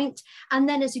viewpoint. And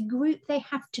then as a group, they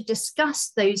have to discuss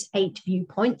those 8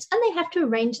 viewpoints, and they have to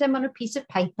arrange them on a piece of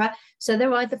paper. So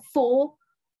they're either for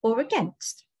or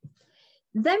against.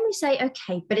 Then we say,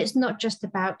 okay, but it's not just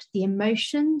about the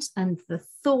emotions and the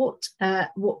thought,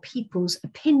 what people's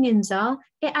opinions are.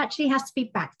 It actually has to be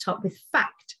backed up with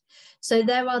fact. So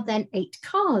there are then 8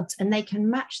 cards, and they can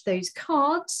match those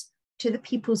cards to the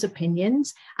people's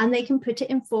opinions, and they can put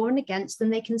it in for and against,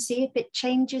 and they can see if it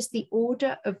changes the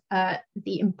order of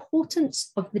the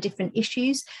importance of the different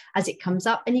issues as it comes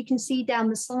up. And you can see down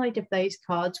the side of those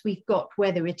cards, we've got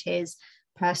whether it is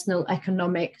personal,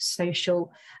 economic,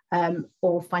 social,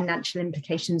 or financial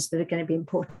implications that are going to be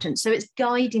important. So it's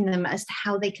guiding them as to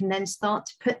how they can then start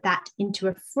to put that into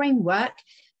a framework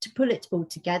to pull it all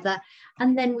together.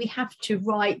 And then we have to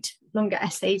write longer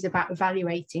essays about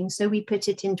evaluating. So we put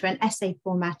it into an essay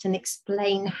format and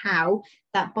explain how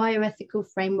that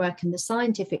bioethical framework and the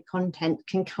scientific content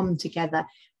can come together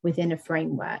within a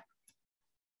framework.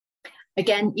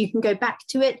 Again, you can go back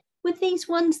to it. With these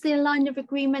ones, the line of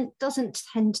agreement doesn't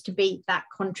tend to be that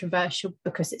controversial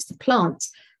because it's the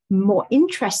plants. More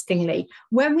interestingly,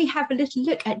 when we have a little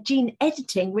look at gene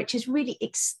editing, which is really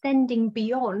extending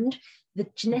beyond the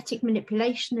genetic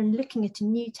manipulation and looking at a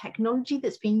new technology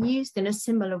that's been used in a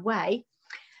similar way,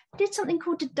 did something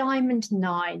called a diamond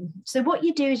 9. So what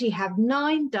you do is you have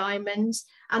 9 diamonds,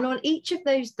 and on each of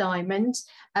those diamonds,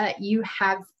 you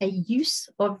have a use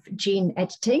of gene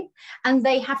editing, and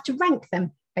they have to rank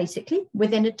them basically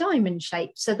within a diamond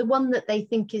shape. So the one that they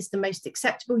think is the most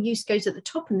acceptable use goes at the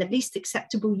top, and the least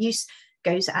acceptable use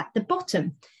goes at the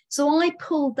bottom. So I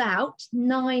pulled out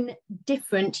 9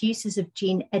 different uses of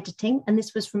gene editing, and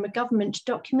this was from a government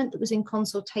document that was in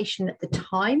consultation at the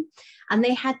time. And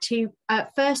they had to,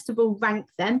 first of all, rank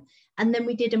them, and then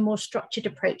we did a more structured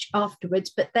approach afterwards,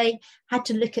 but they had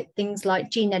to look at things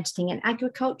like gene editing in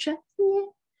agriculture,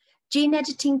 gene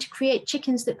editing to create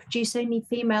chickens that produce only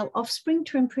female offspring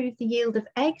to improve the yield of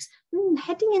eggs.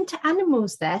 Heading into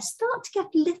animals there, start to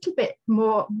get a little bit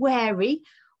more wary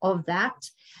of that.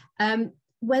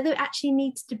 Whether it actually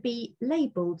needs to be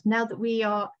labelled now that we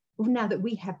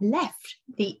have left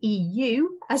the EU,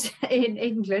 as in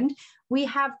England, we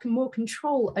have more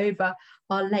control over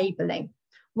our labelling.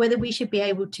 Whether we should be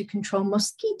able to control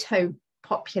mosquito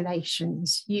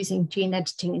populations using gene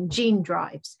editing and gene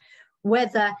drives.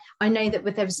 Whether, I know that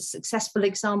there was a successful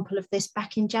example of this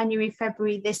back in January,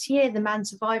 February this year. The man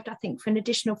survived, I think, for an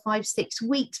additional 5-6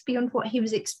 weeks beyond what he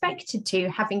was expected to,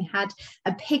 having had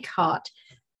a pig heart.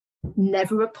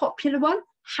 Never a popular one.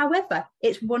 However,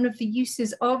 it's one of the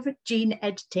uses of gene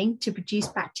editing to produce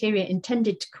bacteria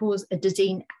intended to cause a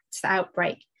disease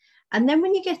outbreak. And then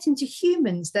when you get into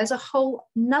humans, there's a whole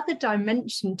another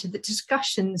dimension to the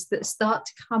discussions that start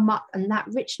to come up, and that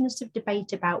richness of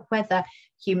debate about whether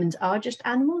humans are just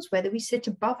animals, whether we sit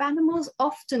above animals,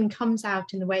 often comes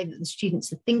out in the way that the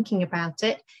students are thinking about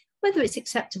it, whether it's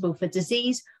acceptable for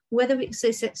disease, whether it's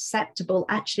acceptable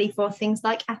actually for things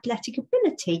like athletic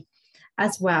ability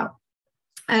as well.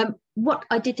 What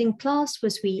I did in class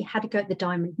was we had to go at the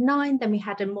diamond 9, then we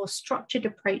had a more structured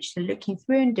approach to looking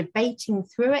through and debating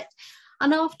through it.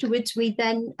 And afterwards, we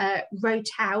then wrote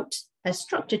out a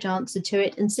structured answer to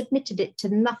it and submitted it to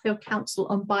the Nuffield Council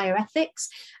on Bioethics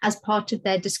as part of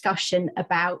their discussion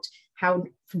about how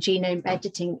genome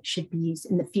editing should be used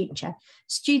in the future.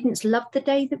 Students loved the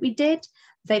day that we did.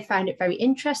 They found it very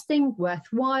interesting,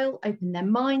 worthwhile, opened their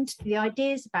mind to the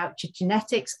ideas about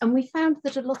genetics. And we found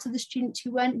that a lot of the students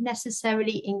who weren't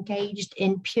necessarily engaged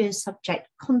in pure subject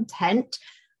content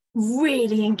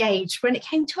really engaged when it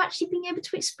came to actually being able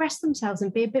to express themselves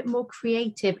and be a bit more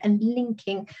creative and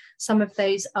linking some of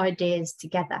those ideas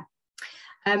together.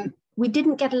 We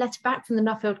didn't get a letter back from the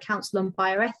Nuffield Council on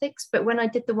Bioethics, but when I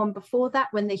did the one before that,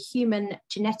 when the Human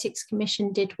Genetics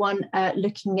Commission did one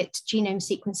looking at genome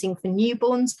sequencing for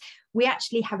newborns, we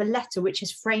actually have a letter which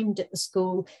is framed at the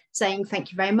school saying,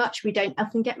 thank you very much. We don't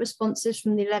often get responses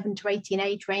from the 11 to 18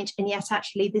 age range. And yes,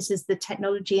 actually, this is the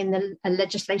technology and the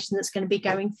legislation that's going to be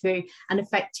going through and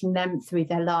affecting them through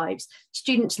their lives.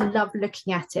 Students love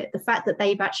looking at it, the fact that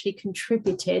they've actually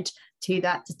contributed to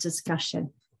that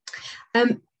discussion.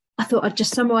 I thought I'd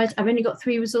just summarise. I've only got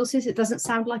 3 resources. It doesn't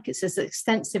sound like it's as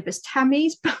extensive as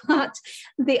Tammy's, but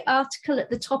the article at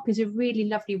the top is a really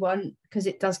lovely one because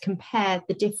it does compare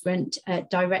the different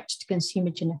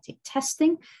direct-to-consumer genetic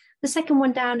testing. The second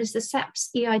one down is the SAPS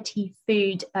EIT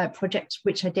food project,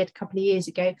 which I did a couple of years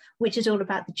ago, which is all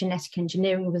about the genetic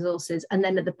engineering resources. And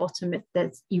then at the bottom, if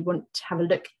you want to have a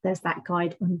look, there's that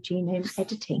guide on genome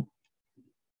editing.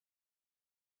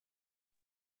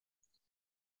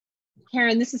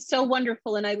 Karen, this is so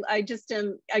wonderful. And I just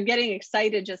I'm getting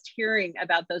excited just hearing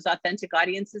about those authentic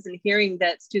audiences and hearing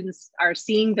that students are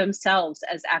seeing themselves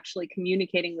as actually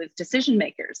communicating with decision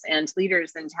makers and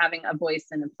leaders and having a voice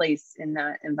and a place in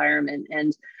that environment.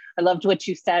 And I loved what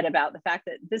you said about the fact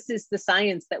that this is the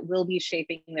science that will be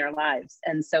shaping their lives.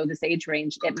 And so this age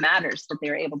range, it matters that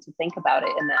they're able to think about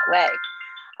it in that way.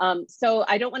 So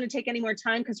I don't want to take any more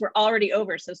time because we're already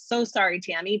over. So sorry,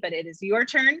 Tammy, but it is your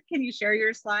turn. Can you share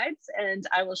your slides and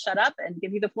I will shut up and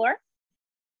give you the floor?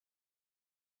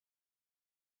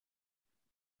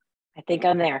 I think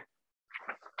I'm there.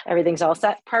 Everything's all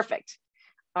set. Perfect.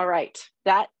 All right.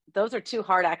 Those are 2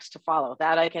 hard acts to follow.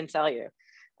 That I can tell you.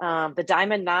 The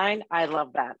Diamond 9, I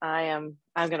love that. I'm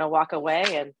going to walk away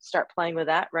and start playing with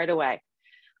that right away.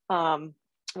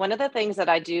 One of the things that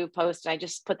I do post, and I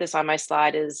just put this on my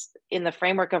slide, is in the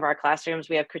framework of our classrooms,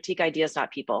 we have critique ideas, not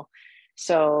people.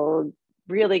 So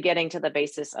really getting to the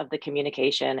basis of the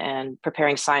communication and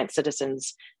preparing science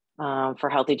citizens for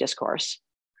healthy discourse.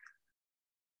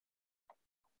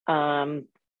 I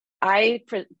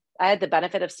I had the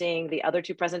benefit of seeing the other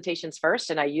two presentations first,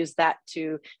 and I used that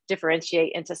to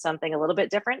differentiate into something a little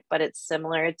bit different, but it's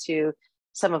similar to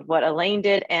some of what Elaine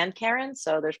did and Karen.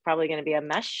 So there's probably going to be a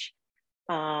mesh.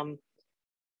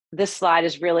 This slide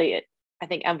is really, I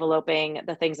think, enveloping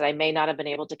the things that I may not have been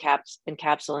able to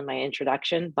encapsulate in my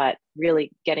introduction, but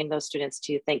really getting those students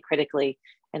to think critically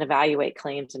and evaluate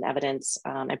claims and evidence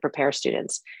and prepare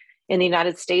students. In the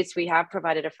United States, we have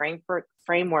provided a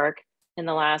framework in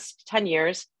the last 10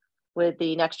 years with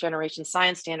the next generation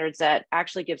science standards that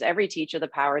actually gives every teacher the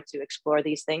power to explore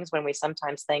these things when we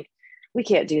sometimes think, we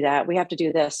can't do that, we have to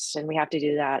do this, and we have to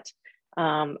do that.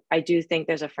 I do think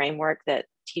there's a framework that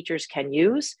teachers can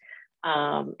use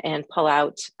and pull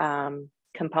out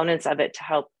components of it to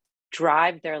help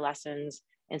drive their lessons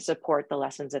and support the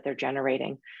lessons that they're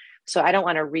generating. So I don't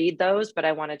want to read those, but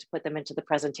I wanted to put them into the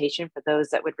presentation for those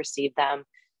that would receive them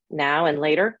now and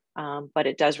later. But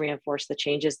it does reinforce the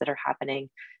changes that are happening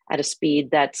at a speed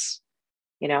that's,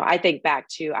 you know, I think back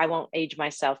to, I won't age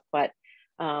myself, but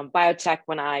biotech,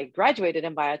 when I graduated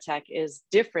in biotech, is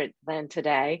different than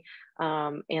today.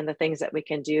 And the things that we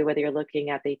can do, whether you're looking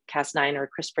at the Cas9 or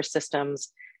CRISPR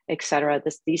systems, et cetera,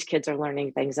 these kids are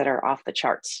learning things that are off the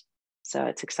charts. So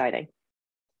it's exciting.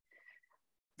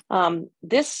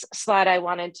 This slide I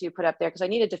wanted to put up there because I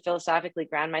needed to philosophically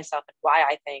ground myself in why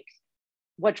I think,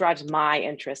 what drives my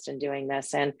interest in doing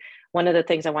this. And one of the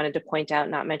things I wanted to point out,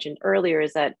 not mentioned earlier,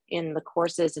 is that in the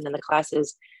courses and in the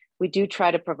classes, we do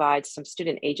try to provide some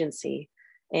student agency.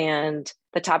 And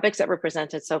the topics that were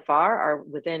presented so far are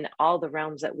within all the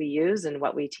realms that we use and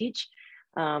what we teach,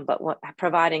 but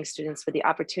providing students with the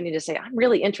opportunity to say, I'm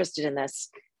really interested in this.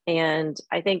 And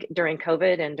I think during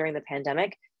COVID and during the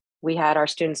pandemic, we had our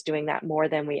students doing that more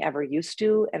than we ever used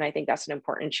to. And I think that's an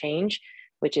important change,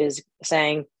 which is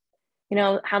saying, you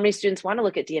know, how many students want to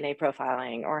look at DNA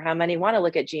profiling, or how many want to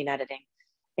look at gene editing?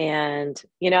 And,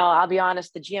 you know, I'll be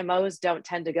honest, the GMOs don't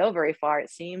tend to go very far. It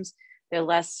seems they're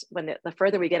less, when the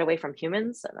further we get away from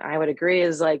humans, and I would agree,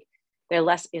 is like, they're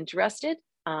less interested,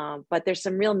 but there's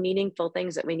some real meaningful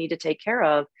things that we need to take care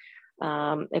of.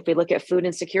 If we look at food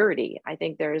insecurity, I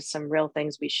think there's some real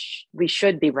things we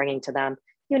should be bringing to them,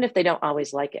 even if they don't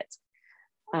always like it.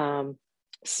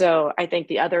 So I think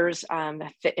the others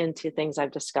fit into things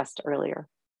I've discussed earlier.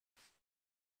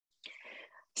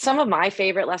 Some of my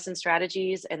favorite lesson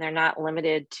strategies, and they're not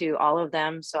limited to all of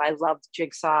them. So I loved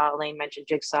Jigsaw. Elaine mentioned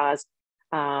Jigsaws.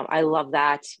 I love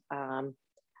that.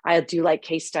 I do like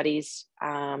case studies.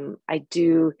 I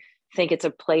do think it's a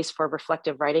place for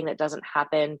reflective writing that doesn't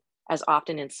happen as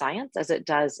often in science as it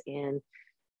does in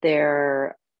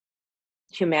their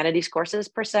humanities courses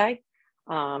per se.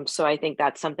 So I think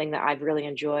that's something that I've really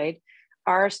enjoyed.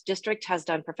 Our district has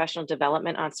done professional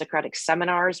development on Socratic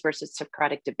seminars versus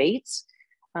Socratic debates,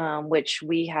 which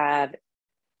we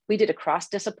did across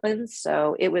disciplines.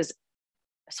 So it was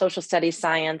social studies,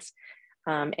 science,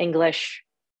 English.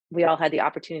 We all had the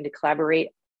opportunity to collaborate,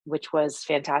 which was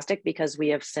fantastic because we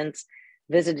have since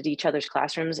visited each other's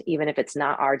classrooms, even if it's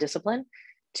not our discipline,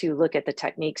 to look at the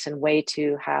techniques and way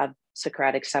to have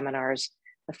Socratic seminars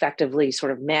effectively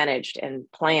sort of managed and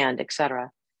planned, et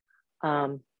cetera.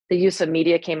 The use of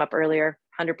media came up earlier,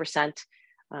 100%.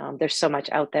 There's so much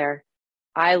out there.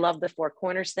 I love the four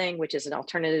corners thing, which is an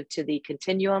alternative to the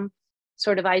continuum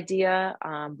sort of idea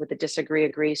with the disagree,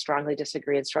 agree, strongly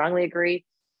disagree, and strongly agree.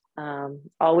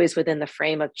 Always within the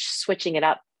frame of switching it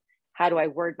up. How do I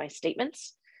word my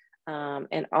statements?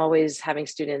 And always having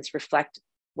students reflect,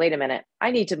 wait a minute,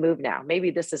 I need to move now.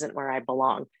 Maybe this isn't where I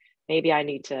belong. Maybe I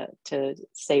need to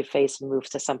save face and move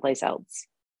to someplace else.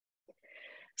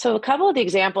 So a couple of the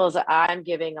examples that I'm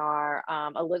giving are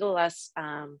a little less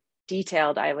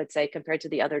detailed, I would say, compared to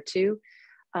the other two.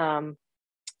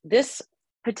 This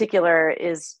particular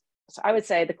is, so I would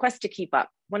say, the quest to keep up.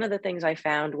 One of the things I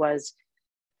found was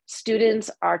students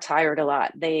are tired a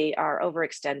lot. They are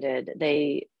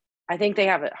overextended. I think they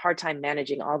have a hard time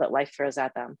managing all that life throws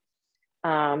at them.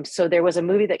 So there was a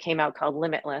movie that came out called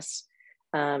Limitless.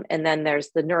 And then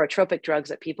there's the neurotropic drugs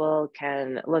that people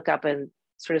can look up and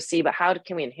sort of see, but how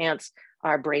can we enhance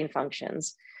our brain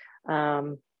functions?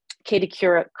 Katie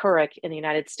Couric in the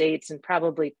United States in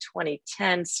probably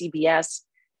 2010, CBS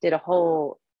did a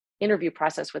whole interview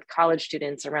process with college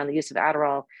students around the use of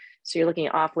Adderall. So you're looking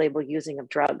at off-label using of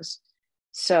drugs.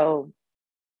 So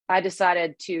I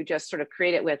decided to just sort of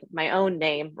create it with my own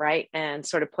name, right? And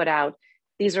sort of put out,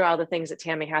 these are all the things that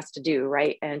Tammy has to do,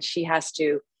 right? And she has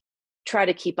to try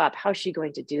to keep up. How's she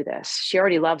going to do this? She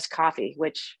already loves coffee,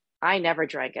 which I never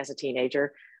drank as a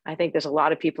teenager. I think there's a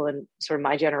lot of people in sort of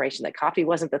my generation that coffee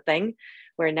wasn't the thing,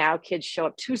 where now kids show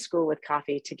up to school with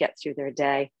coffee to get through their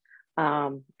day.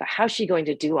 But how's she going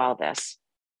to do all this?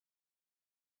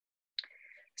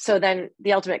 So then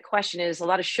the ultimate question is a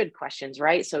lot of should questions,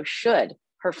 right? So should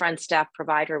her friend's staff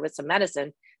provide her with some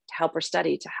medicine to help her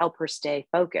study, to help her stay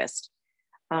focused?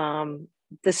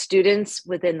 The students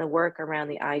within the work around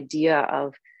the idea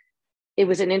of, it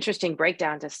was an interesting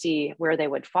breakdown to see where they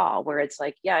would fall, where it's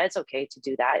like, yeah, it's okay to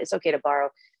do that. It's okay to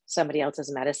borrow somebody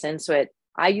else's medicine. So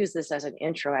I use this as an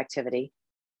intro activity,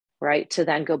 right? To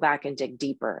then go back and dig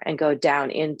deeper and go down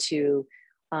into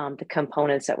the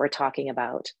components that we're talking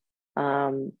about.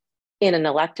 In an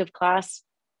elective class,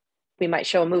 we might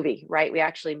show a movie, right? We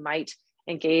actually might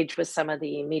engage with some of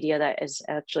the media that is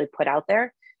actually put out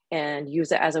there and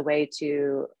use it as a way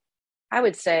to, I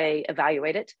would say,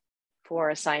 evaluate it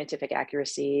for scientific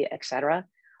accuracy, et cetera.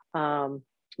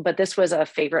 But this was a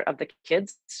favorite of the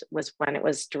kids, was when it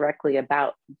was directly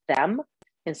about them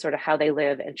and sort of how they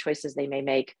live and choices they may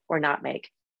make or not make,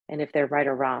 and if they're right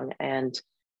or wrong. And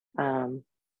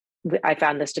I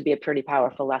found this to be a pretty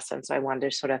powerful lesson. So I wanted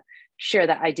to sort of share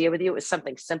that idea with you. It was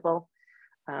something simple,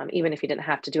 even if you didn't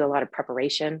have to do a lot of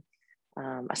preparation.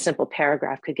 A simple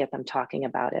paragraph could get them talking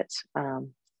about it.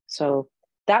 So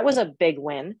that was a big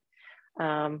win.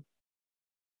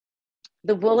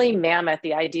 The woolly mammoth,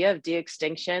 the idea of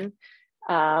de-extinction,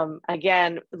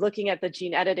 again, looking at the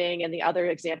gene editing and the other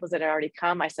examples that had already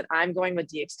come, I said, I'm going with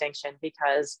de-extinction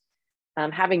because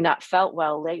having not felt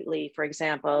well lately, for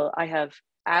example, I have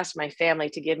asked my family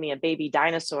to give me a baby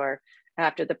dinosaur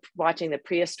after watching the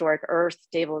Prehistoric Earth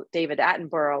David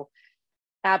Attenborough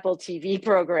Apple TV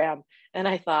program. And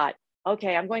I thought,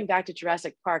 okay, I'm going back to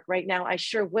Jurassic Park right now. I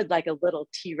sure would like a little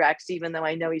T-Rex, even though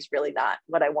I know he's really not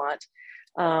what I want.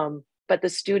 But the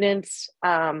students,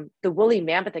 the woolly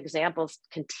mammoth example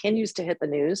continues to hit the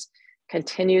news,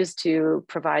 continues to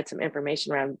provide some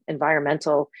information around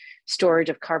environmental storage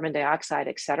of carbon dioxide,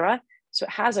 et cetera. So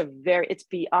it has it's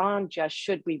beyond just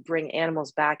should we bring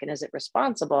animals back and is it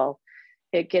responsible?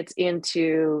 It gets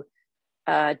into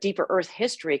a deeper Earth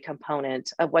history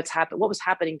component of what was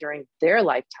happening during their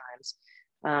lifetimes.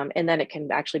 And then it can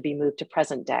actually be moved to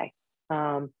present day.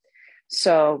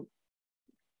 So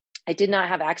I did not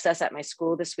have access at my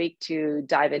school this week to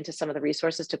dive into some of the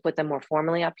resources to put them more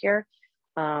formally up here.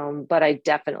 But I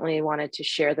definitely wanted to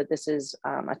share that this is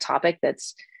a topic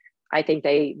that's, I think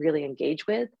they really engage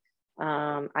with.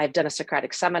 I've done a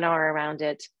Socratic seminar around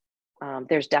it.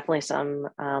 There's definitely some,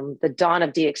 The Dawn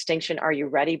of De-Extinction, Are You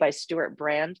Ready by Stuart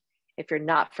Brand. If you're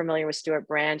not familiar with Stuart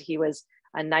Brand, he was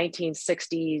a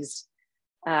 1960s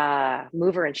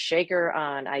mover and shaker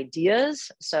on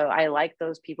ideas. So I like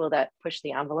those people that push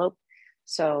the envelope.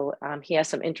 So he has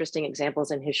some interesting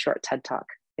examples in his short TED Talk,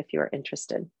 if you're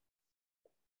interested.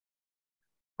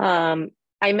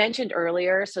 I mentioned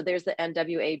earlier, so there's the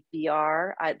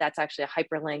NWABR. That's actually a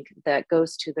hyperlink that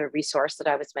goes to the resource that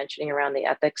I was mentioning around the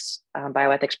ethics,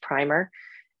 bioethics primer.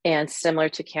 And similar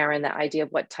to Karen, the idea of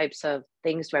what types of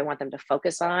things do I want them to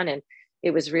focus on? And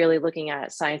it was really looking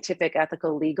at scientific,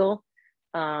 ethical, legal,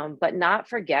 but not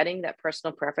forgetting that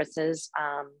personal preferences,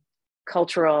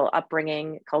 cultural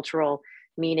upbringing, cultural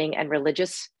meaning, and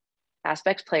religious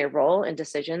aspects play a role in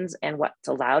decisions and what's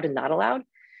allowed and not allowed.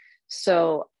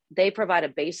 So they provide a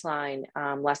baseline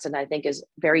lesson I think is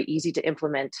very easy to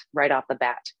implement right off the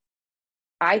bat.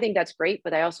 I think that's great,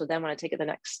 but I also then want to take it the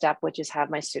next step, which is have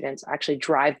my students actually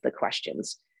drive the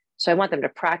questions. So I want them to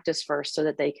practice first so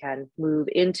that they can move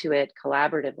into it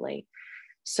collaboratively.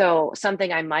 So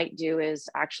something I might do is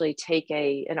actually take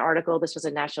an article. This was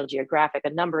in National Geographic a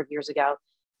number of years ago,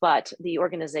 but the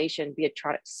organization I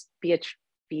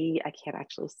can't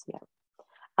actually see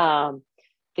it.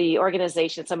 The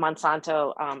organization, it's a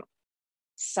Monsanto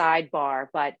sidebar,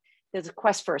 but there's a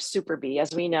quest for a super bee.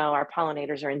 As we know, our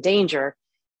pollinators are in danger.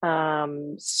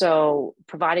 So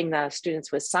providing the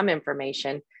students with some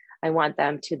information, I want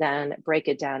them to then break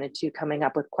it down into coming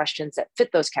up with questions that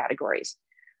fit those categories.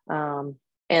 And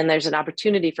there's an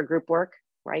opportunity for group work,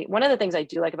 right? One of the things I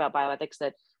do like about bioethics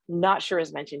that I'm not sure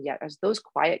is mentioned yet is those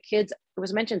quiet kids. It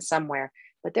was mentioned somewhere,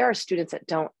 but there are students that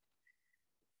don't.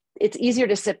 It's easier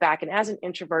to sit back, and as an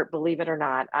introvert, believe it or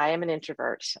not, I am an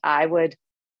introvert. I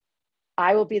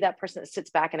will be that person that sits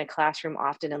back in a classroom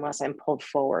often unless I'm pulled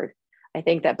forward. I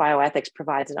think that bioethics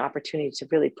provides an opportunity to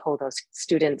really pull those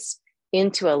students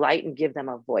into a light and give them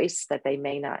a voice that they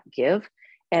may not give.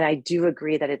 And I do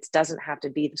agree that it doesn't have to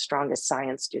be the strongest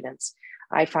science students.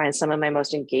 I find some of my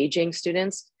most engaging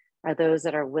students are those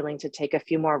that are willing to take a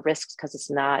few more risks because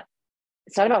it's not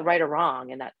about right or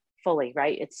wrong and that fully,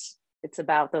 right? It's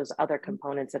about those other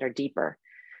components that are deeper.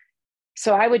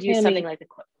 So I would use something like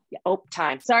Yeah, oh,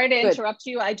 time. Sorry to Good. interrupt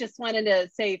you. I just wanted to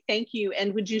say thank you.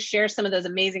 And would you share some of those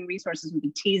amazing resources? We'll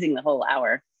be teasing the whole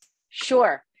hour.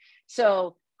 Sure.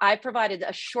 So I provided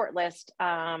a short list.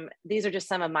 These are just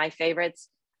some of my favorites.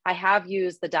 I have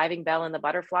used The Diving Bell and the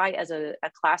Butterfly as a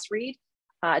class read.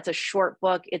 It's a short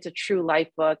book. It's a true life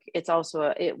book. It's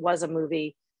also, it was a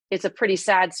movie. It's a pretty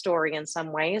sad story in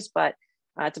some ways, but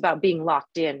it's about being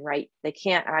locked in, right? They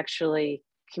can't actually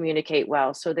communicate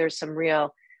well. So there's some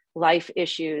real life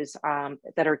issues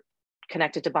that are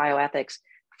connected to bioethics.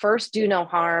 First, Do No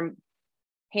Harm,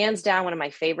 hands down, one of my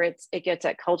favorites. It gets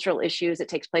at cultural issues. It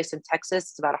takes place in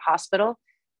Texas. It's about a hospital.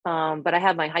 But I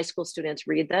have my high school students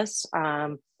read this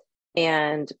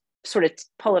and sort of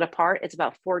pull it apart. It's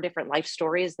about 4 different life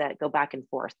stories that go back and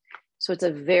forth. So it's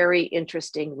a very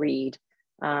interesting read,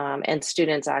 and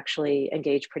students actually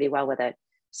engage pretty well with it.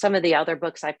 Some of the other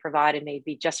books I provided may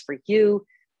be just for you,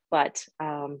 but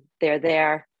they're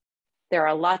there. There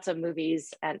are lots of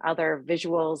movies and other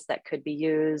visuals that could be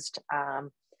used.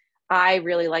 I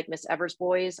really like Miss Evers'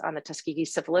 Boys on the Tuskegee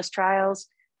syphilis trials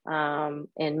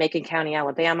in Macon County,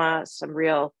 Alabama. Some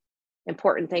real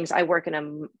important things. I work in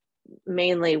a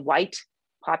mainly white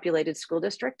populated school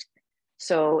district.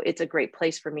 So it's a great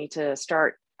place for me to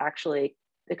start actually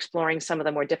exploring some of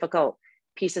the more difficult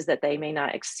pieces that they may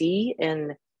not see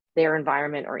in their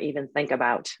environment or even think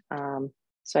about.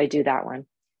 So I do that one.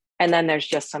 And then there's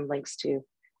just some links to,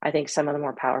 I think, some of the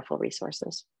more powerful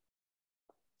resources.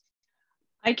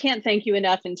 I can't thank you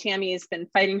enough. And Tammy has been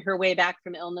fighting her way back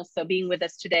from illness. So being with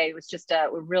us today was just,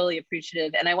 we're really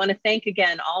appreciative. And I want to thank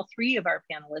again, all 3 of our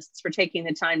panelists for taking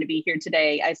the time to be here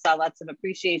today. I saw lots of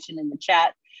appreciation in the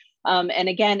chat. And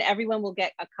again, everyone will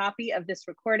get a copy of this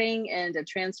recording and a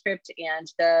transcript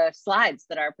and the slides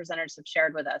that our presenters have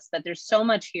shared with us. But there's so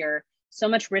much here, so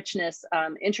much richness,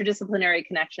 interdisciplinary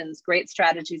connections, great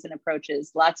strategies and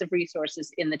approaches, lots of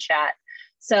resources in the chat.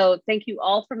 So thank you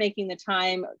all for making the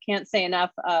time. Can't say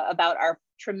enough about our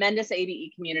tremendous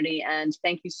ABE community. And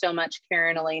thank you so much,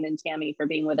 Karen, Elaine, and Tammy for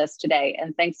being with us today.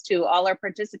 And thanks to all our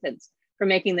participants for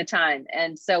making the time.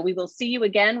 And so we will see you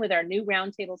again with our new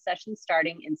roundtable session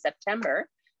starting in September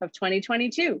of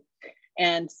 2022.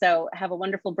 And so have a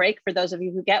wonderful break for those of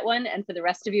you who get one, and for the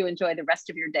rest of you, enjoy the rest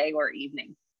of your day or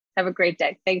evening. Have a great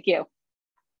day. Thank you.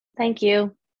 Thank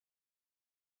you.